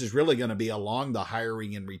 which is really going to be along the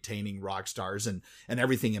hiring and retaining rock stars and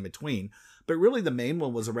everything in between. But really the main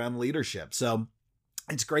one was around leadership. So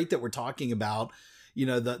it's great that we're talking about,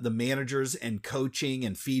 the managers and coaching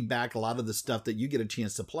and feedback, a lot of the stuff that you get a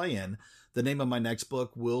chance to play in. The name of my next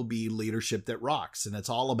book will be Leadership That Rocks. And it's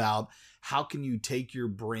all about how can you take your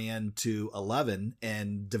brand to 11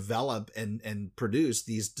 and develop and produce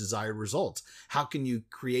these desired results? How can you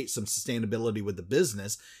create some sustainability with the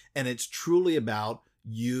business? And it's truly about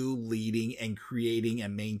you leading and creating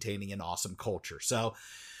and maintaining an awesome culture. So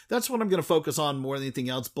that's what I'm going to focus on more than anything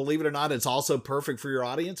else. Believe it or not, it's also perfect for your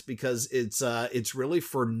audience because it's really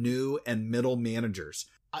for new and middle managers.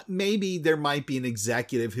 Maybe there might be an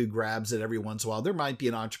executive who grabs it every once in a while. There might be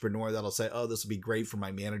an entrepreneur that'll say, oh, this will be great for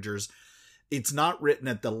my managers. It's not written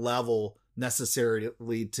at the level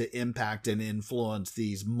necessarily to impact and influence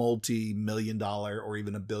these multi-million-dollar or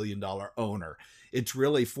even $1 billion owner. It's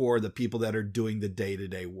really for the people that are doing the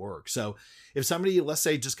day-to-day work. So if somebody, let's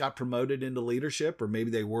say, just got promoted into leadership, or maybe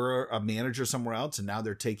they were a manager somewhere else and now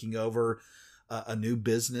they're taking over a new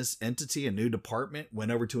business entity, a new department, went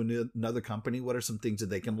over to another company, what are some things that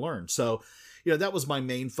they can learn? So, that was my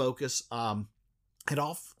main focus. It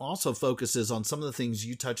also focuses on some of the things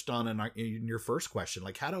you touched on in your first question,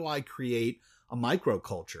 like how do I create a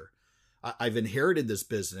microculture? I've inherited this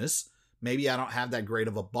business. Maybe I don't have that great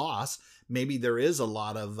of a boss. Maybe there is a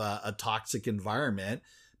lot of a toxic environment.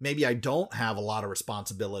 Maybe I don't have a lot of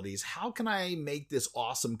responsibilities. How can I make this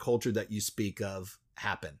awesome culture that you speak of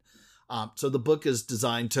happen? So the book is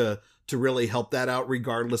designed to really help that out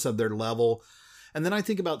regardless of their level. And then I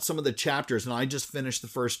think about some of the chapters, and I just finished the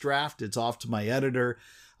first draft. It's off to my editor.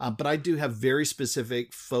 But I do have very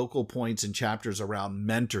specific focal points and chapters around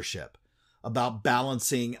mentorship, about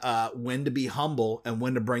balancing when to be humble and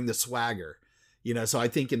when to bring the swagger. So I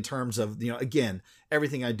think in terms of, again,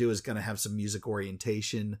 everything I do is going to have some music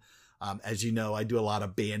orientation. As you know, I do a lot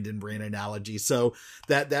of band and brand analogy. So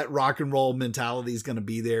that rock and roll mentality is going to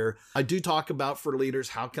be there. I do talk about for leaders,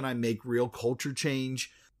 how can I make real culture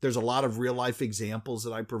change? There's a lot of real life examples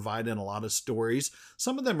that I provide in a lot of stories.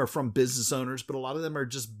 Some of them are from business owners, but a lot of them are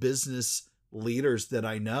just business leaders that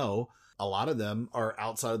I know. A lot of them are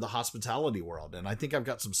outside of the hospitality world. And I think I've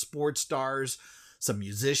got some sports stars, some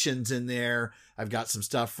musicians in there. I've got some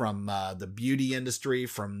stuff from the beauty industry,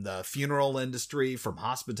 from the funeral industry, from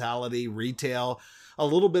hospitality, retail, a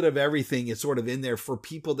little bit of everything is sort of in there for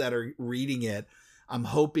people that are reading it. I'm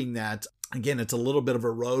hoping that, again, it's a little bit of a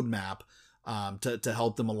roadmap to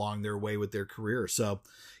help them along their way with their career. So,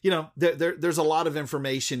 there's a lot of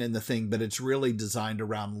information in the thing, but it's really designed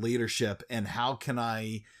around leadership and how can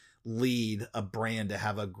I lead a brand to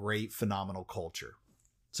have a great, phenomenal culture.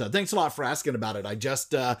 So thanks a lot for asking about it. I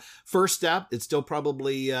just, first step, it's still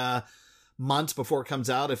probably months before it comes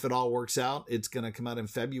out. If it all works out, it's going to come out in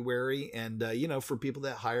February. And, for people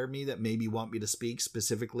that hire me that maybe want me to speak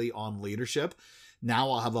specifically on leadership, now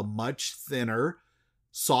I'll have a much thinner,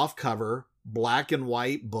 soft cover, black and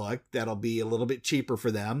white book that'll be a little bit cheaper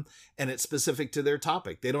for them. And it's specific to their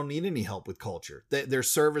topic. They don't need any help with culture. Their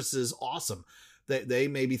service is awesome. They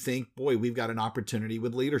maybe think, boy, we've got an opportunity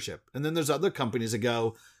with leadership. And then there's other companies that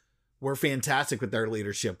go, we're fantastic with our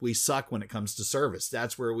leadership. We suck when it comes to service.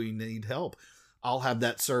 That's where we need help. I'll have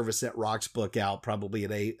that service at Rock's book out probably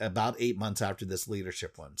at about 8 months after this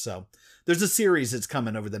leadership one. So there's a series that's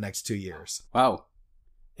coming over the next 2 years. Wow.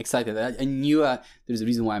 Excited. I knew there's a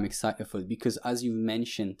reason why I'm excited for it, because as you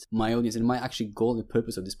mentioned, my audience and my actually goal and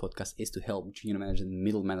purpose of this podcast is to help junior managers and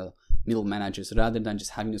middle managers, rather than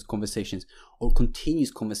just having those conversations or continuous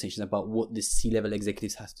conversations about what the C-level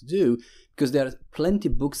executives has to do, because there are plenty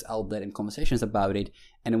of books out there and conversations about it.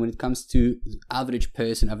 And when it comes to average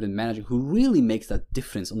person, average manager who really makes that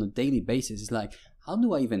difference on a daily basis, it's like, how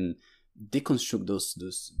do I even deconstruct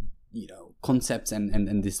those concepts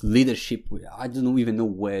and this leadership? I don't even know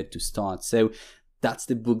where to start. So that's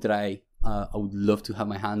the book that I would love to have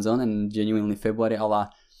my hands on, and genuinely February I'll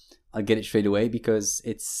get it straight away because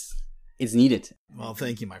it's needed. Well,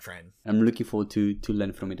 thank you, my friend. I'm looking forward to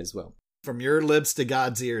learn from it as well. From your lips to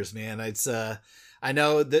God's ears, man. It's I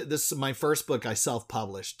know this is my first book I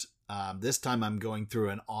self-published. This time I'm going through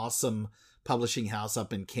an awesome publishing house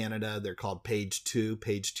up in Canada. They're called Page Two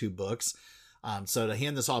Books. So to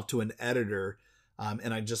hand this off to an editor,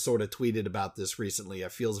 and I just sort of tweeted about this recently,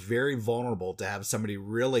 it feels very vulnerable to have somebody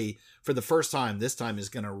really, for the first time, this time is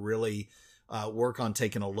going to really work on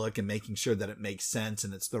taking a look and making sure that it makes sense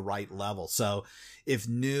and it's the right level. So if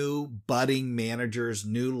new budding managers,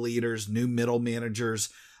 new leaders, new middle managers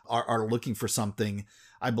are looking for something,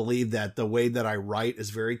 I believe that the way that I write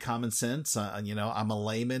is very common sense. I'm a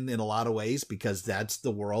layman in a lot of ways because that's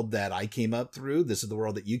the world that I came up through. This is the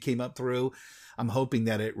world that you came up through. I'm hoping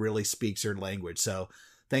that it really speaks your language. So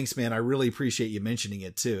thanks, man. I really appreciate you mentioning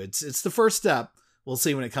it too. It's the first step. We'll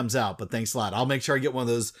see when it comes out, but thanks a lot. I'll make sure I get one of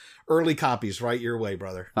those early copies right your way,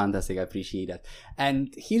 brother. Fantastic. I appreciate that.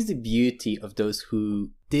 And here's the beauty of those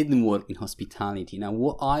who didn't work in hospitality. Now,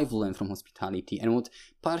 what I've learned from hospitality and what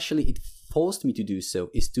partially it forced me to do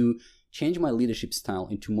so is to change my leadership style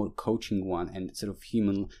into more coaching one and sort of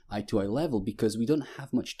human eye-to-eye level, because we don't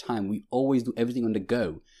have much time. We always do everything on the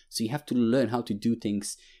go. So you have to learn how to do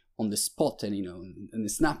things on the spot and, in the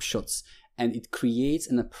snapshots. And it creates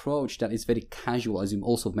an approach that is very casual, as you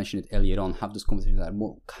also mentioned it earlier on, have those conversations that are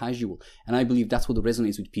more casual. And I believe that's what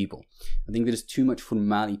resonates with people. I think there's too much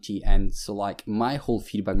formality. And so like my whole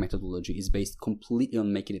feedback methodology is based completely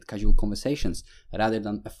on making it casual conversations rather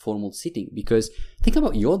than a formal sitting. Because think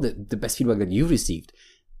about the best feedback that you've received.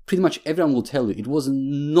 Pretty much everyone will tell you it was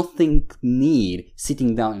nothing near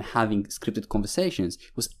sitting down and having scripted conversations.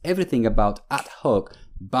 It was everything about ad hoc,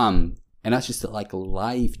 bam. And that's just like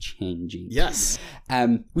life-changing. Yes.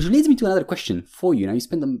 Which leads me to another question for you. Now, you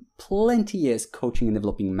spent plenty of years coaching and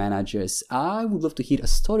developing managers. I would love to hear a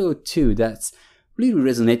story or two that's really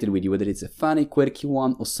resonated with you, whether it's a funny, quirky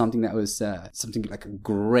one or something that was something like a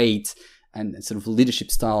great and sort of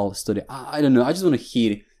leadership style story. I don't know. I just want to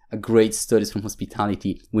hear a great stories from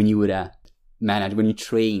hospitality when you were manager, when you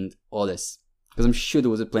trained others. Because I'm sure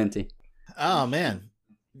there was plenty. Oh, man.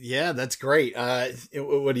 Yeah, that's great.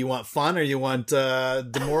 What do you want, fun or you want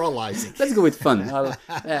demoralizing? Let's go with fun.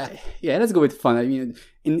 Let's go with fun. I mean,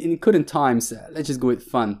 in current times, let's just go with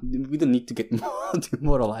fun. We don't need to get more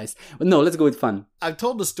demoralized. But no, let's go with fun. I've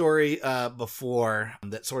told a story before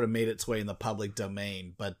that sort of made its way in the public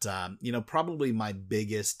domain, but probably my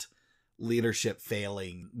biggest leadership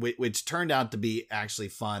failing, which turned out to be actually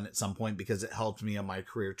fun at some point because it helped me on my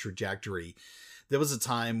career trajectory. There was a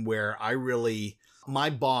time where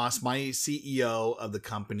my boss, my CEO of the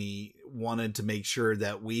company, wanted to make sure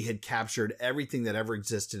that we had captured everything that ever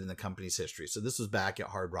existed in the company's history. So this was back at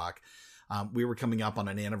Hard Rock. We were coming up on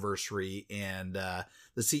an anniversary, and the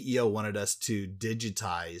CEO wanted us to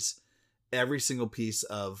digitize every single piece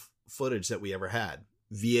of footage that we ever had.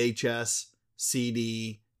 VHS,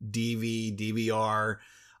 CD, DV, DVR,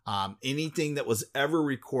 Anything that was ever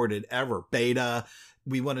recorded, ever, beta,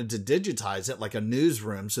 we wanted to digitize it like a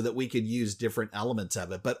newsroom so that we could use different elements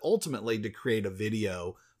of it, but ultimately to create a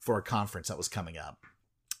video for a conference that was coming up.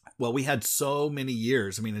 Well, we had so many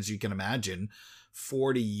years. I mean, as you can imagine,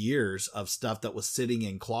 40 years of stuff that was sitting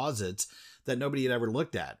in closets that nobody had ever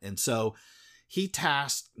looked at. And so he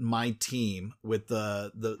tasked my team with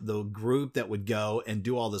the group that would go and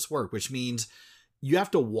do all this work, which means you have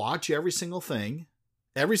to watch every single thing.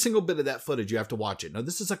 Every single bit of that footage, you have to watch it. Now,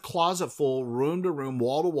 this is a closet full, room to room,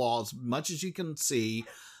 wall to wall, as much as you can see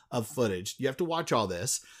of footage. You have to watch all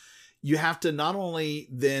this. You have to not only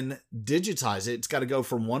then digitize it, it's got to go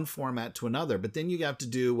from one format to another, but then you have to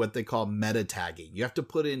do what they call meta tagging. You have to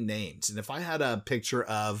put in names. And if I had a picture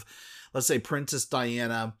of, let's say, Princess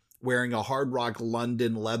Diana wearing a Hard Rock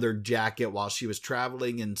London leather jacket while she was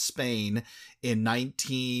traveling in Spain in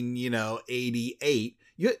 1988,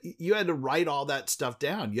 you had to write all that stuff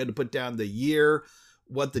down. You had to put down the year,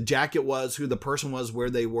 what the jacket was, who the person was,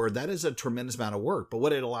 where they were. That is a tremendous amount of work. But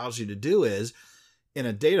what it allows you to do is, in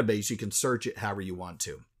a database, you can search it however you want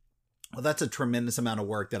to. Well, that's a tremendous amount of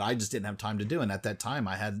work that I just didn't have time to do. And at that time,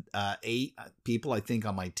 I had 8 people, I think,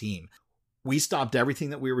 on my team. We stopped everything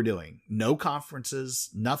that we were doing. No conferences,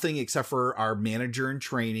 nothing except for our manager and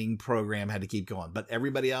training program had to keep going. But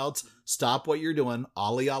everybody else, stop what you're doing.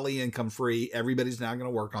 Ollie income free. Everybody's now going to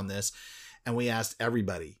work on this. And we asked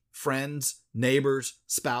everybody, friends, neighbors,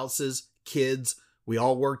 spouses, kids. We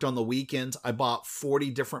all worked on the weekends. I bought 40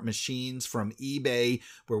 different machines from eBay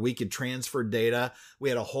where we could transfer data. We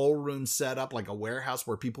had a whole room set up like a warehouse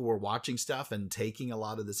where people were watching stuff and taking a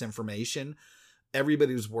lot of this information.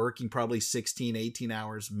 Everybody was working probably 16, 18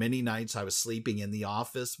 hours. Many nights I was sleeping in the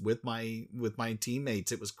office with my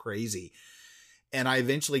teammates. It was crazy. And I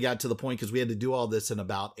eventually got to the point, because we had to do all this in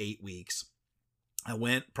about 8 weeks. I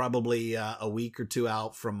went probably a week or 2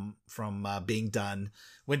 out from being done,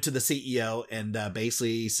 went to the CEO and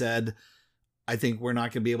basically said, I think we're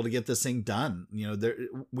not going to be able to get this thing done.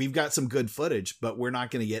 We've got some good footage, but we're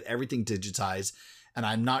not going to get everything digitized. And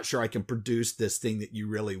I'm not sure I can produce this thing that you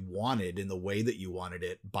really wanted in the way that you wanted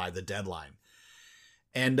it by the deadline.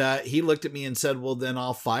 And he looked at me and said, well, then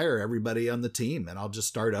I'll fire everybody on the team and I'll just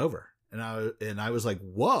start over. And I was like,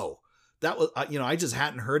 whoa, that was, I just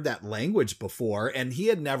hadn't heard that language before. And he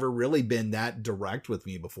had never really been that direct with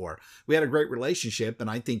me before. We had a great relationship. And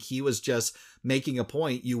I think he was just making a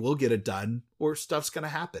point. You will get it done or stuff's going to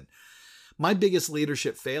happen. My biggest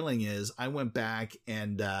leadership failing is I went back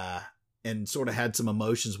and sort of had some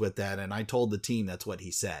emotions with that. And I told the team that's what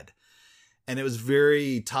he said. And it was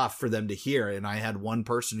very tough for them to hear. And I had one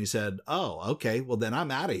person who said, oh, okay, well then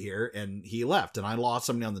I'm out of here. And he left and I lost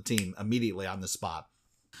somebody on the team immediately on the spot.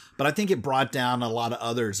 But I think it brought down a lot of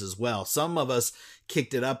others as well. Some of us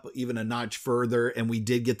kicked it up even a notch further and we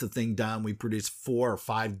did get the thing done. We produced 4 or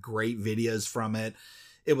 5 great videos from it.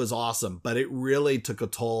 It was awesome, but it really took a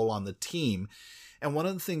toll on the team. And one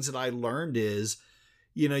of the things that I learned is,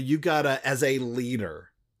 you gotta, as a leader,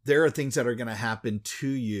 there are things that are going to happen to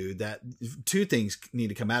you that 2 things need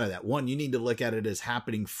to come out of that. One, you need to look at it as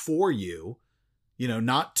happening for you,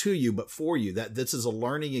 not to you, but for you, that this is a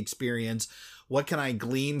learning experience. What can I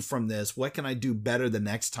glean from this? What can I do better the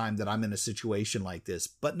next time that I'm in a situation like this?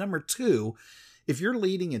 But number 2, if you're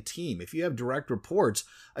leading a team, if you have direct reports,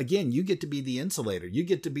 again, you get to be the insulator. You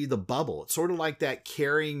get to be the bubble. It's sort of like that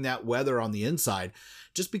carrying that weather on the inside.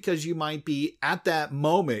 Just because you might be at that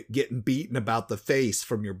moment getting beaten about the face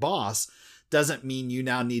from your boss doesn't mean you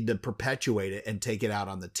now need to perpetuate it and take it out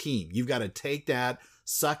on the team. You've got to take that,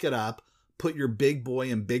 suck it up, put your big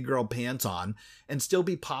boy and big girl pants on and still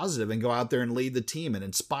be positive and go out there and lead the team and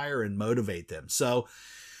inspire and motivate them. So,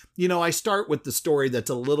 I start with the story that's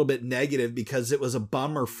a little bit negative because it was a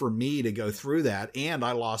bummer for me to go through that. And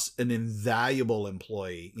I lost an invaluable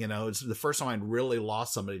employee. It's the first time I'd really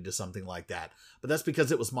lost somebody to something like that. But that's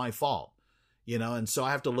because it was my fault, and so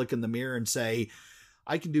I have to look in the mirror and say,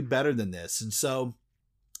 I can do better than this. And so,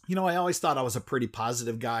 I always thought I was a pretty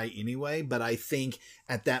positive guy anyway, but I think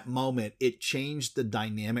at that moment, it changed the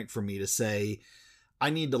dynamic for me to say, I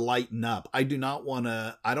need to lighten up. I don't want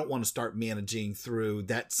to start managing through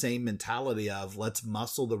that same mentality of let's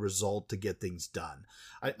muscle the result to get things done.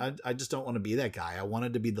 I just don't want to be that guy. I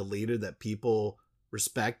wanted to be the leader that people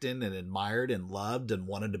respected and admired and loved and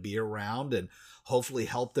wanted to be around and hopefully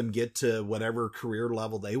help them get to whatever career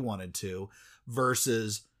level they wanted to,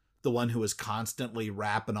 versus the one who was constantly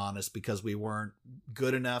rapping on us because we weren't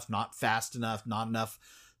good enough, not fast enough, not enough,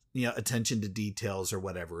 attention to details or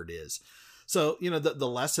whatever it is. So, the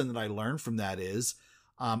lesson that I learned from that is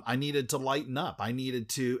I needed to lighten up. I needed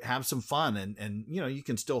to have some fun, and you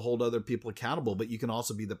can still hold other people accountable, but you can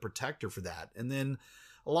also be the protector for that. And then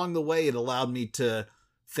along the way, it allowed me to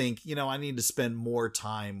think, I need to spend more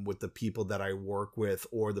time with the people that I work with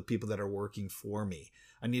or the people that are working for me.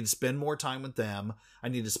 I need to spend more time with them. I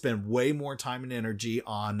need to spend way more time and energy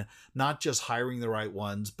on not just hiring the right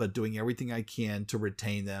ones, but doing everything I can to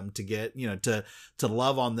retain them, to get, to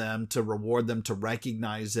love on them, to reward them, to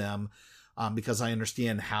recognize them, because I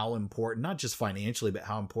understand how important, not just financially, but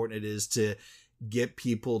how important it is to get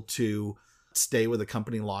people to stay with a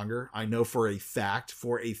company longer. I know for a fact,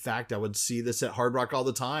 I would see this at Hard Rock all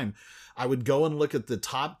the time. I would go and look at the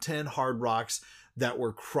top 10 Hard Rocks that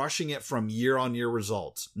were crushing it from year-on-year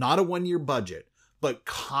results. Not a one-year budget, but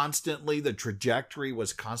constantly the trajectory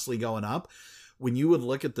was constantly going up. When you would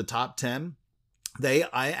look at the top 10,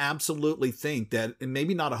 I absolutely think that, and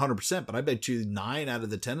maybe not 100%, but I bet you 9 out of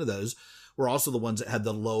the 10 of those were also the ones that had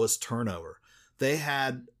the lowest turnover. They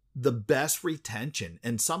had the best retention,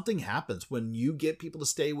 and something happens when you get people to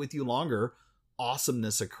stay with you longer.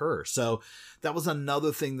 Awesomeness occurs. So that was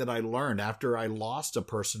another thing that I learned after I lost a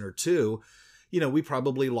person or two. We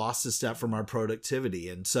probably lost a step from our productivity.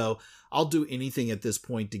 And so I'll do anything at this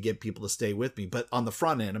point to get people to stay with me. But on the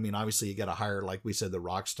front end, obviously you got to hire, like we said, the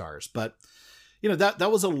rock stars. But,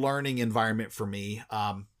 that was a learning environment for me.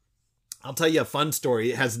 I'll tell you a fun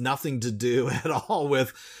story. It has nothing to do at all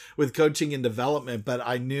with coaching and development, but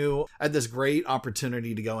I knew I had this great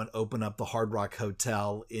opportunity to go and open up the Hard Rock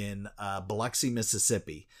Hotel in Biloxi,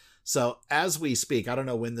 Mississippi. So as we speak, I don't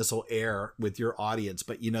know when this will air with your audience,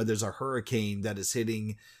 but there's a hurricane that is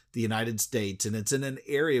hitting the United States, and it's in an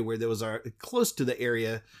area where there was close to the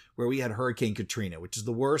area where we had Hurricane Katrina, which is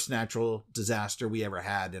the worst natural disaster we ever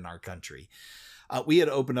had in our country. We had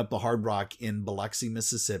opened up the Hard Rock in Biloxi,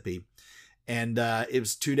 Mississippi, and it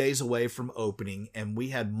was 2 days away from opening, and we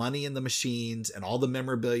had money in the machines and all the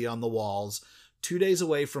memorabilia on the walls. 2 days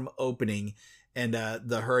away from opening, and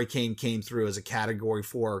the hurricane came through as a Category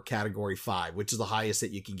 4 or Category 5, which is the highest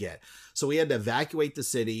that you can get. So we had to evacuate the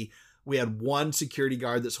city. We had one security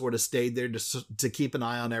guard that sort of stayed there to keep an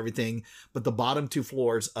eye on everything, but the bottom 2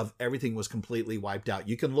 floors of everything was completely wiped out.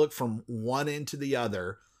 You can look from one end to the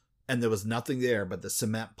other, and there was nothing there but the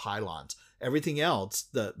cement pylons. Everything else,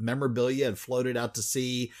 the memorabilia had floated out to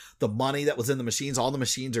sea. The money that was in the machines, all the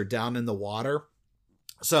machines are down in the water.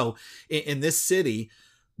 So in this city,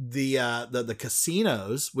 the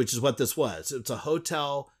casinos, which is what this was, it's a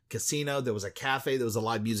hotel casino. There was a cafe, there was a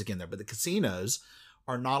live music in there, but the casinos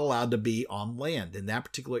are not allowed to be on land. In that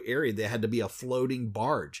particular area, they had to be a floating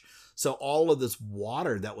barge. So all of this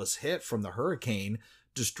water that was hit from the hurricane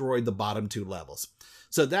destroyed the bottom 2 levels.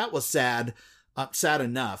 So that was sad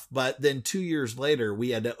enough. But then 2 years later, we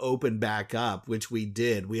had to open back up, which we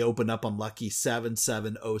did. We opened up on lucky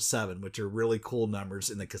 7707, which are really cool numbers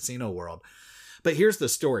in the casino world. But here's the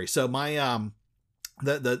story. So my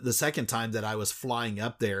the second time that I was flying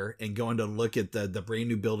up there and going to look at the brand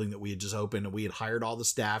new building that we had just opened, and we had hired all the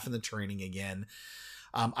staff and the training again.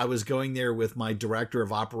 I was going there with my director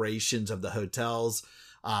of operations of the hotels.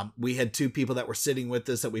 We had 2 people that were sitting with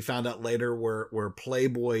us that we found out later were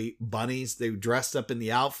Playboy bunnies. They dressed up in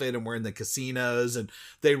the outfit and were in the casinos, and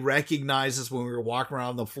they recognized us when we were walking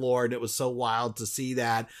around the floor, and it was so wild to see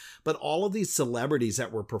that. But all of these celebrities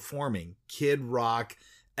that were performing, Kid Rock,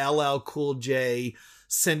 LL Cool J,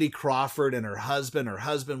 Cindy Crawford and her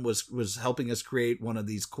husband was helping us create one of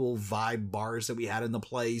these cool vibe bars that we had in the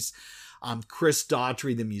place. Chris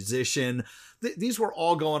Daughtry, the musician. These were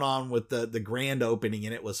all going on with the grand opening,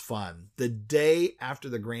 and it was fun. The day after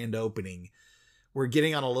the grand opening, we're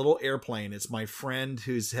getting on a little airplane. It's my friend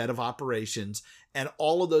who's head of operations, and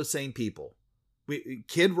all of those same people.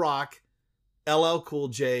 Kid Rock, LL Cool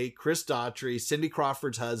J, Chris Daughtry, Cindy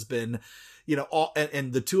Crawford's husband,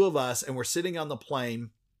 and the 2 of us, and we're sitting on the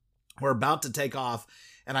plane. We're about to take off.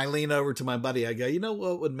 And I lean over to my buddy. I go, you know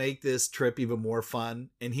what would make this trip even more fun?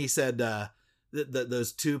 And he said,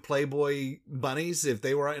 those 2 Playboy bunnies, if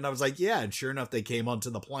they were, and I was like, yeah. And sure enough, they came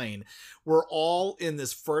onto the plane. We're all in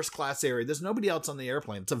this first class area. There's nobody else on the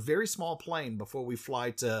airplane. It's a very small plane before we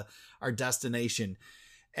fly to our destination.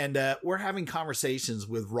 And we're having conversations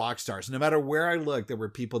with rock stars. No matter where I looked, there were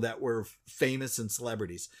people that were famous and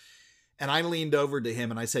celebrities. And I leaned over to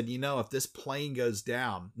him and I said, if this plane goes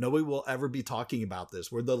down, nobody will ever be talking about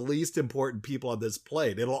this. We're the least important people on this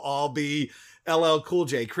plane. It'll all be LL Cool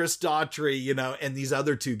J, Chris Daughtry, and these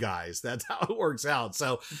other 2 guys. That's how it works out.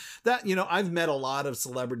 So that, I've met a lot of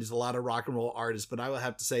celebrities, a lot of rock and roll artists, but I will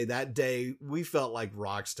have to say that day we felt like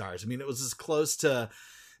rock stars. I mean, it was as close to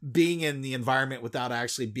being in the environment without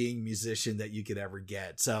actually being a musician that you could ever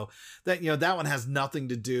get. So that, that one has nothing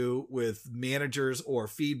to do with managers or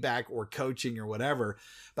feedback or coaching or whatever.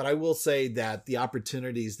 But I will say that the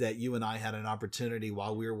opportunities that you and I had an opportunity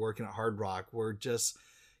while we were working at Hard Rock were just,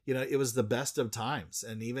 it was the best of times.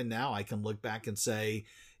 And even now I can look back and say,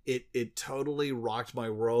 it totally rocked my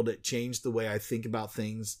world. It changed the way I think about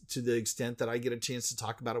things to the extent that I get a chance to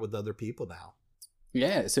talk about it with other people now.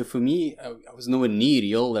 Yeah, so for me, I was nowhere near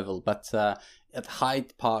your level, but at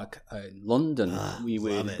Hyde Park in London, we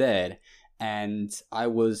were there, and I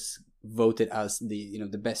was voted as the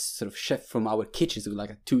best sort of chef from our kitchens. There were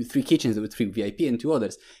like 2-3 kitchens, there were 3 VIP and 2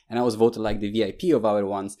 others, and I was voted like the VIP of our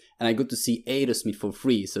ones, and I got to see Aerosmith for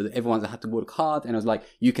free, so everyone had to work hard, and I was like,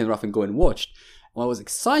 you can rough and go and watch. Well, I was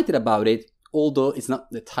excited about it, although it's not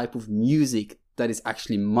the type of music that is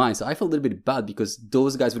actually mine. So I felt a little bit bad because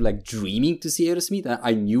those guys were like dreaming to see Aerosmith, and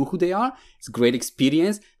I knew who they are. It's a great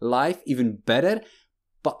experience, live even better.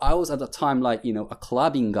 But I was at that time like, a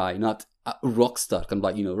clubbing guy, not a rock star, kind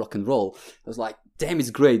of like, rock and roll. I was like, damn, it's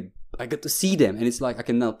great. I got to see them. And it's like, I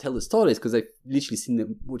can now tell the stories because I've literally seen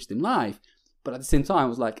them, watched them live. But at the same time, I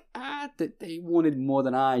was like, they wanted more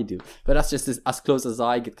than I do. But that's just as close as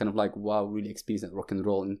I get, kind of like, wow, really experiencing rock and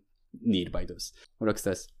roll and need by those rock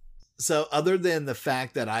stars. So other than the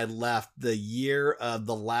fact that I left the year of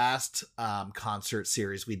the last concert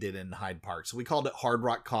series we did in Hyde Park, so we called it Hard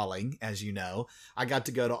Rock Calling, as you know, I got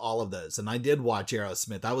to go to all of those. And I did watch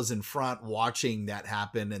Aerosmith. I was in front watching that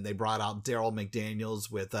happen, and they brought out Daryl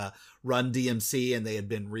McDaniels with Run DMC, and they had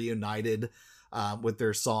been reunited with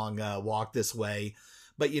their song Walk This Way.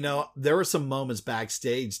 But, there were some moments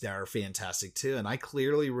backstage that are fantastic too. And I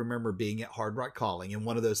clearly remember being at Hard Rock Calling in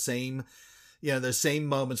one of those same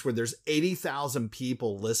moments where there's 80,000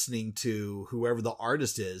 people listening to whoever the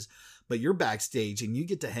artist is, but you're backstage and you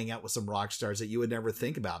get to hang out with some rock stars that you would never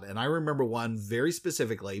think about. And I remember one very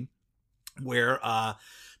specifically where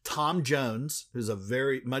Tom Jones, who's a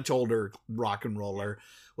very much older rock and roller,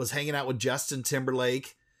 was hanging out with Justin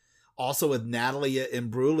Timberlake, also with Natalie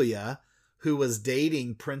Imbruglia, who was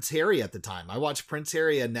dating Prince Harry at the time. I watched Prince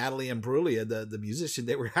Harry and Natalie Imbruglia, the musician.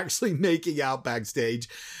 They were actually making out backstage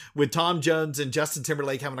with Tom Jones and Justin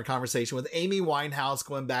Timberlake having a conversation with Amy Winehouse,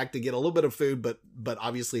 going back to get a little bit of food, but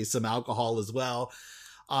obviously some alcohol as well.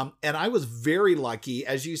 And I was very lucky.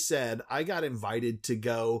 As you said, I got invited to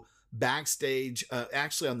go backstage,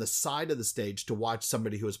 actually on the side of the stage, to watch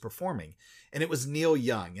somebody who was performing. And it was Neil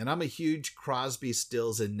Young. And I'm a huge Crosby,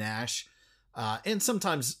 Stills, and Nash, and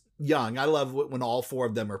sometimes Young. I love when all 4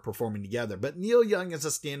 of them are performing together. But Neil Young as a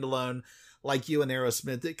standalone, like you and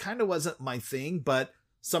Aerosmith, it kind of wasn't my thing, but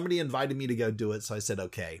somebody invited me to go do it. So I said,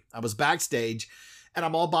 okay. I was backstage and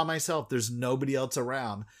I'm all by myself. There's nobody else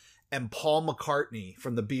around. And Paul McCartney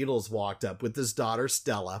from the Beatles walked up with his daughter,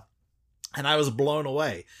 Stella. And I was blown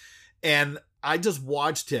away. And I just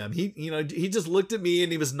watched him. He just looked at me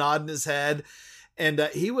and he was nodding his head. And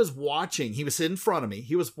he was in front of me.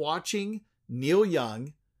 He was watching Neil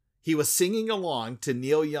Young. He was singing along to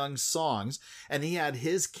Neil Young's songs, and he had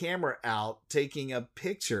his camera out taking a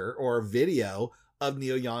picture or a video of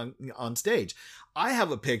Neil Young on stage. I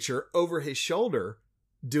have a picture over his shoulder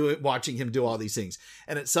watching him do all these things.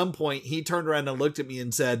 And at some point he turned around and looked at me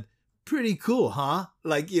and said, "Pretty cool, huh?"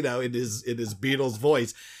 Like, in his Beatles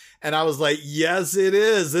voice. And I was like, yes, it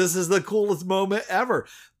is. This is the coolest moment ever.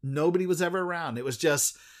 Nobody was ever around. It was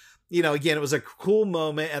just, again, it was a cool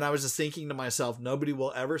moment. And I was just thinking to myself, nobody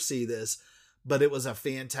will ever see this. But it was a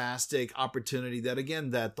fantastic opportunity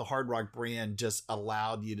that the Hard Rock brand just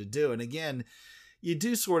allowed you to do. And again, you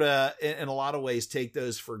do sort of, in a lot of ways, take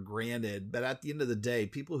those for granted. But at the end of the day,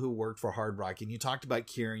 people who work for Hard Rock, and you talked about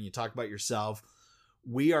Kieran, you talked about yourself,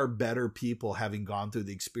 we are better people having gone through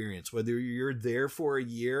the experience. Whether you're there for a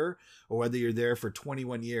year or whether you're there for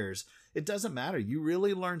 21 years, it doesn't matter. You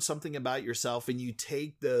really learn something about yourself, and you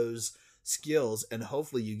take those skills and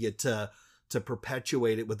hopefully you get to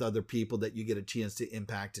perpetuate it with other people that you get a chance to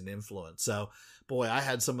impact and influence. So, boy, I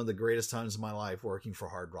had some of the greatest times of my life working for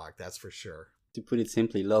Hard Rock. That's for sure. To put it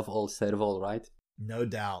simply, love all, serve all, right? No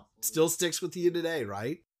doubt. Still sticks with you today,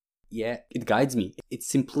 right? Yeah, it guides me. Its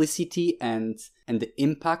simplicity and the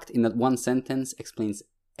impact in that one sentence explains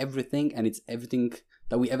everything, and it's everything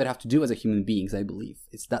that we ever have to do as a human beings, I believe.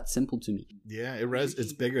 It's that simple to me. Yeah,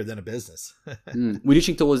 it's bigger than a business. We're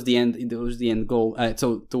reaching towards the end goal,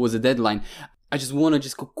 so towards the deadline. I just want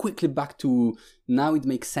to go quickly back to, now it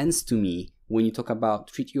makes sense to me when you talk about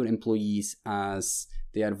treat your employees as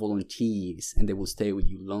they are volunteers and they will stay with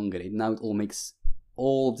you longer. Now it all makes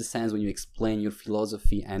all of the sense when you explain your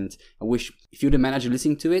philosophy. And I wish, if you're the manager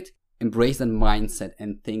listening to it, embrace that mindset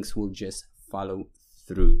and things will just follow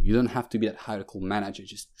through. You don't have to be that hierarchical manager.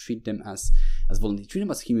 Just treat them as volunteers. Treat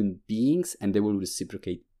them as human beings, and they will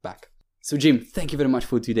reciprocate back. So Jim, thank you very much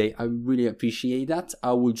for today. I really appreciate that.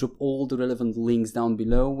 I will drop all the relevant links down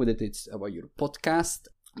below, whether it's about your podcast,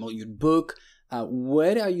 about your book.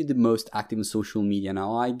 Where are you the most active in social media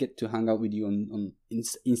now? I get to hang out with you on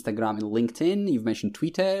Instagram and LinkedIn. You've mentioned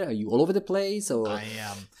Twitter. Are you all over the place? Or I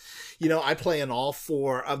am. I play in all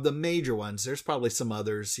 4 of the major ones. There's probably some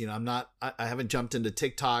others. I haven't jumped into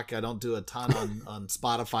TikTok. I don't do a ton on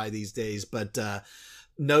Spotify these days, but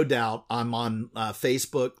no doubt I'm on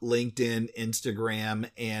Facebook, LinkedIn, Instagram,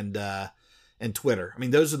 and Twitter. I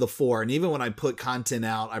mean, those are the 4. And even when I put content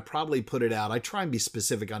out, I probably put it out. I try and be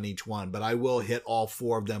specific on each one, but I will hit all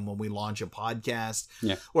 4 of them when we launch a podcast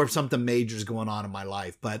or if something major is going on in my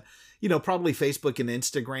life. But, probably Facebook and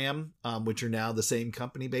Instagram, which are now the same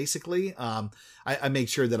company, basically. I make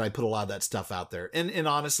sure that I put a lot of that stuff out there. And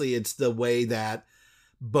honestly, it's the way that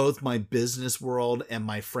both my business world and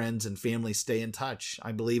my friends and family stay in touch.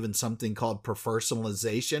 I believe in something called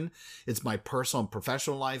personalization. It's my personal and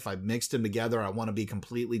professional life. I've mixed them together. I want to be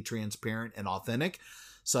completely transparent and authentic.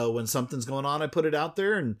 So when something's going on, I put it out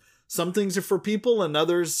there, and some things are for people and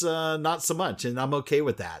others not so much. And I'm okay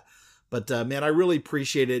with that. But man, I really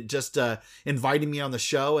appreciate it. Just inviting me on the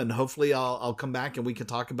show, and hopefully I'll come back and we can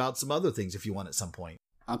talk about some other things if you want at some point.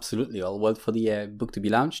 Absolutely. I'll wait for the book to be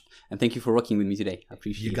launched. And thank you for rocking with me today. I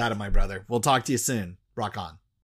appreciate it. You got it, my brother. We'll talk to you soon. Rock on.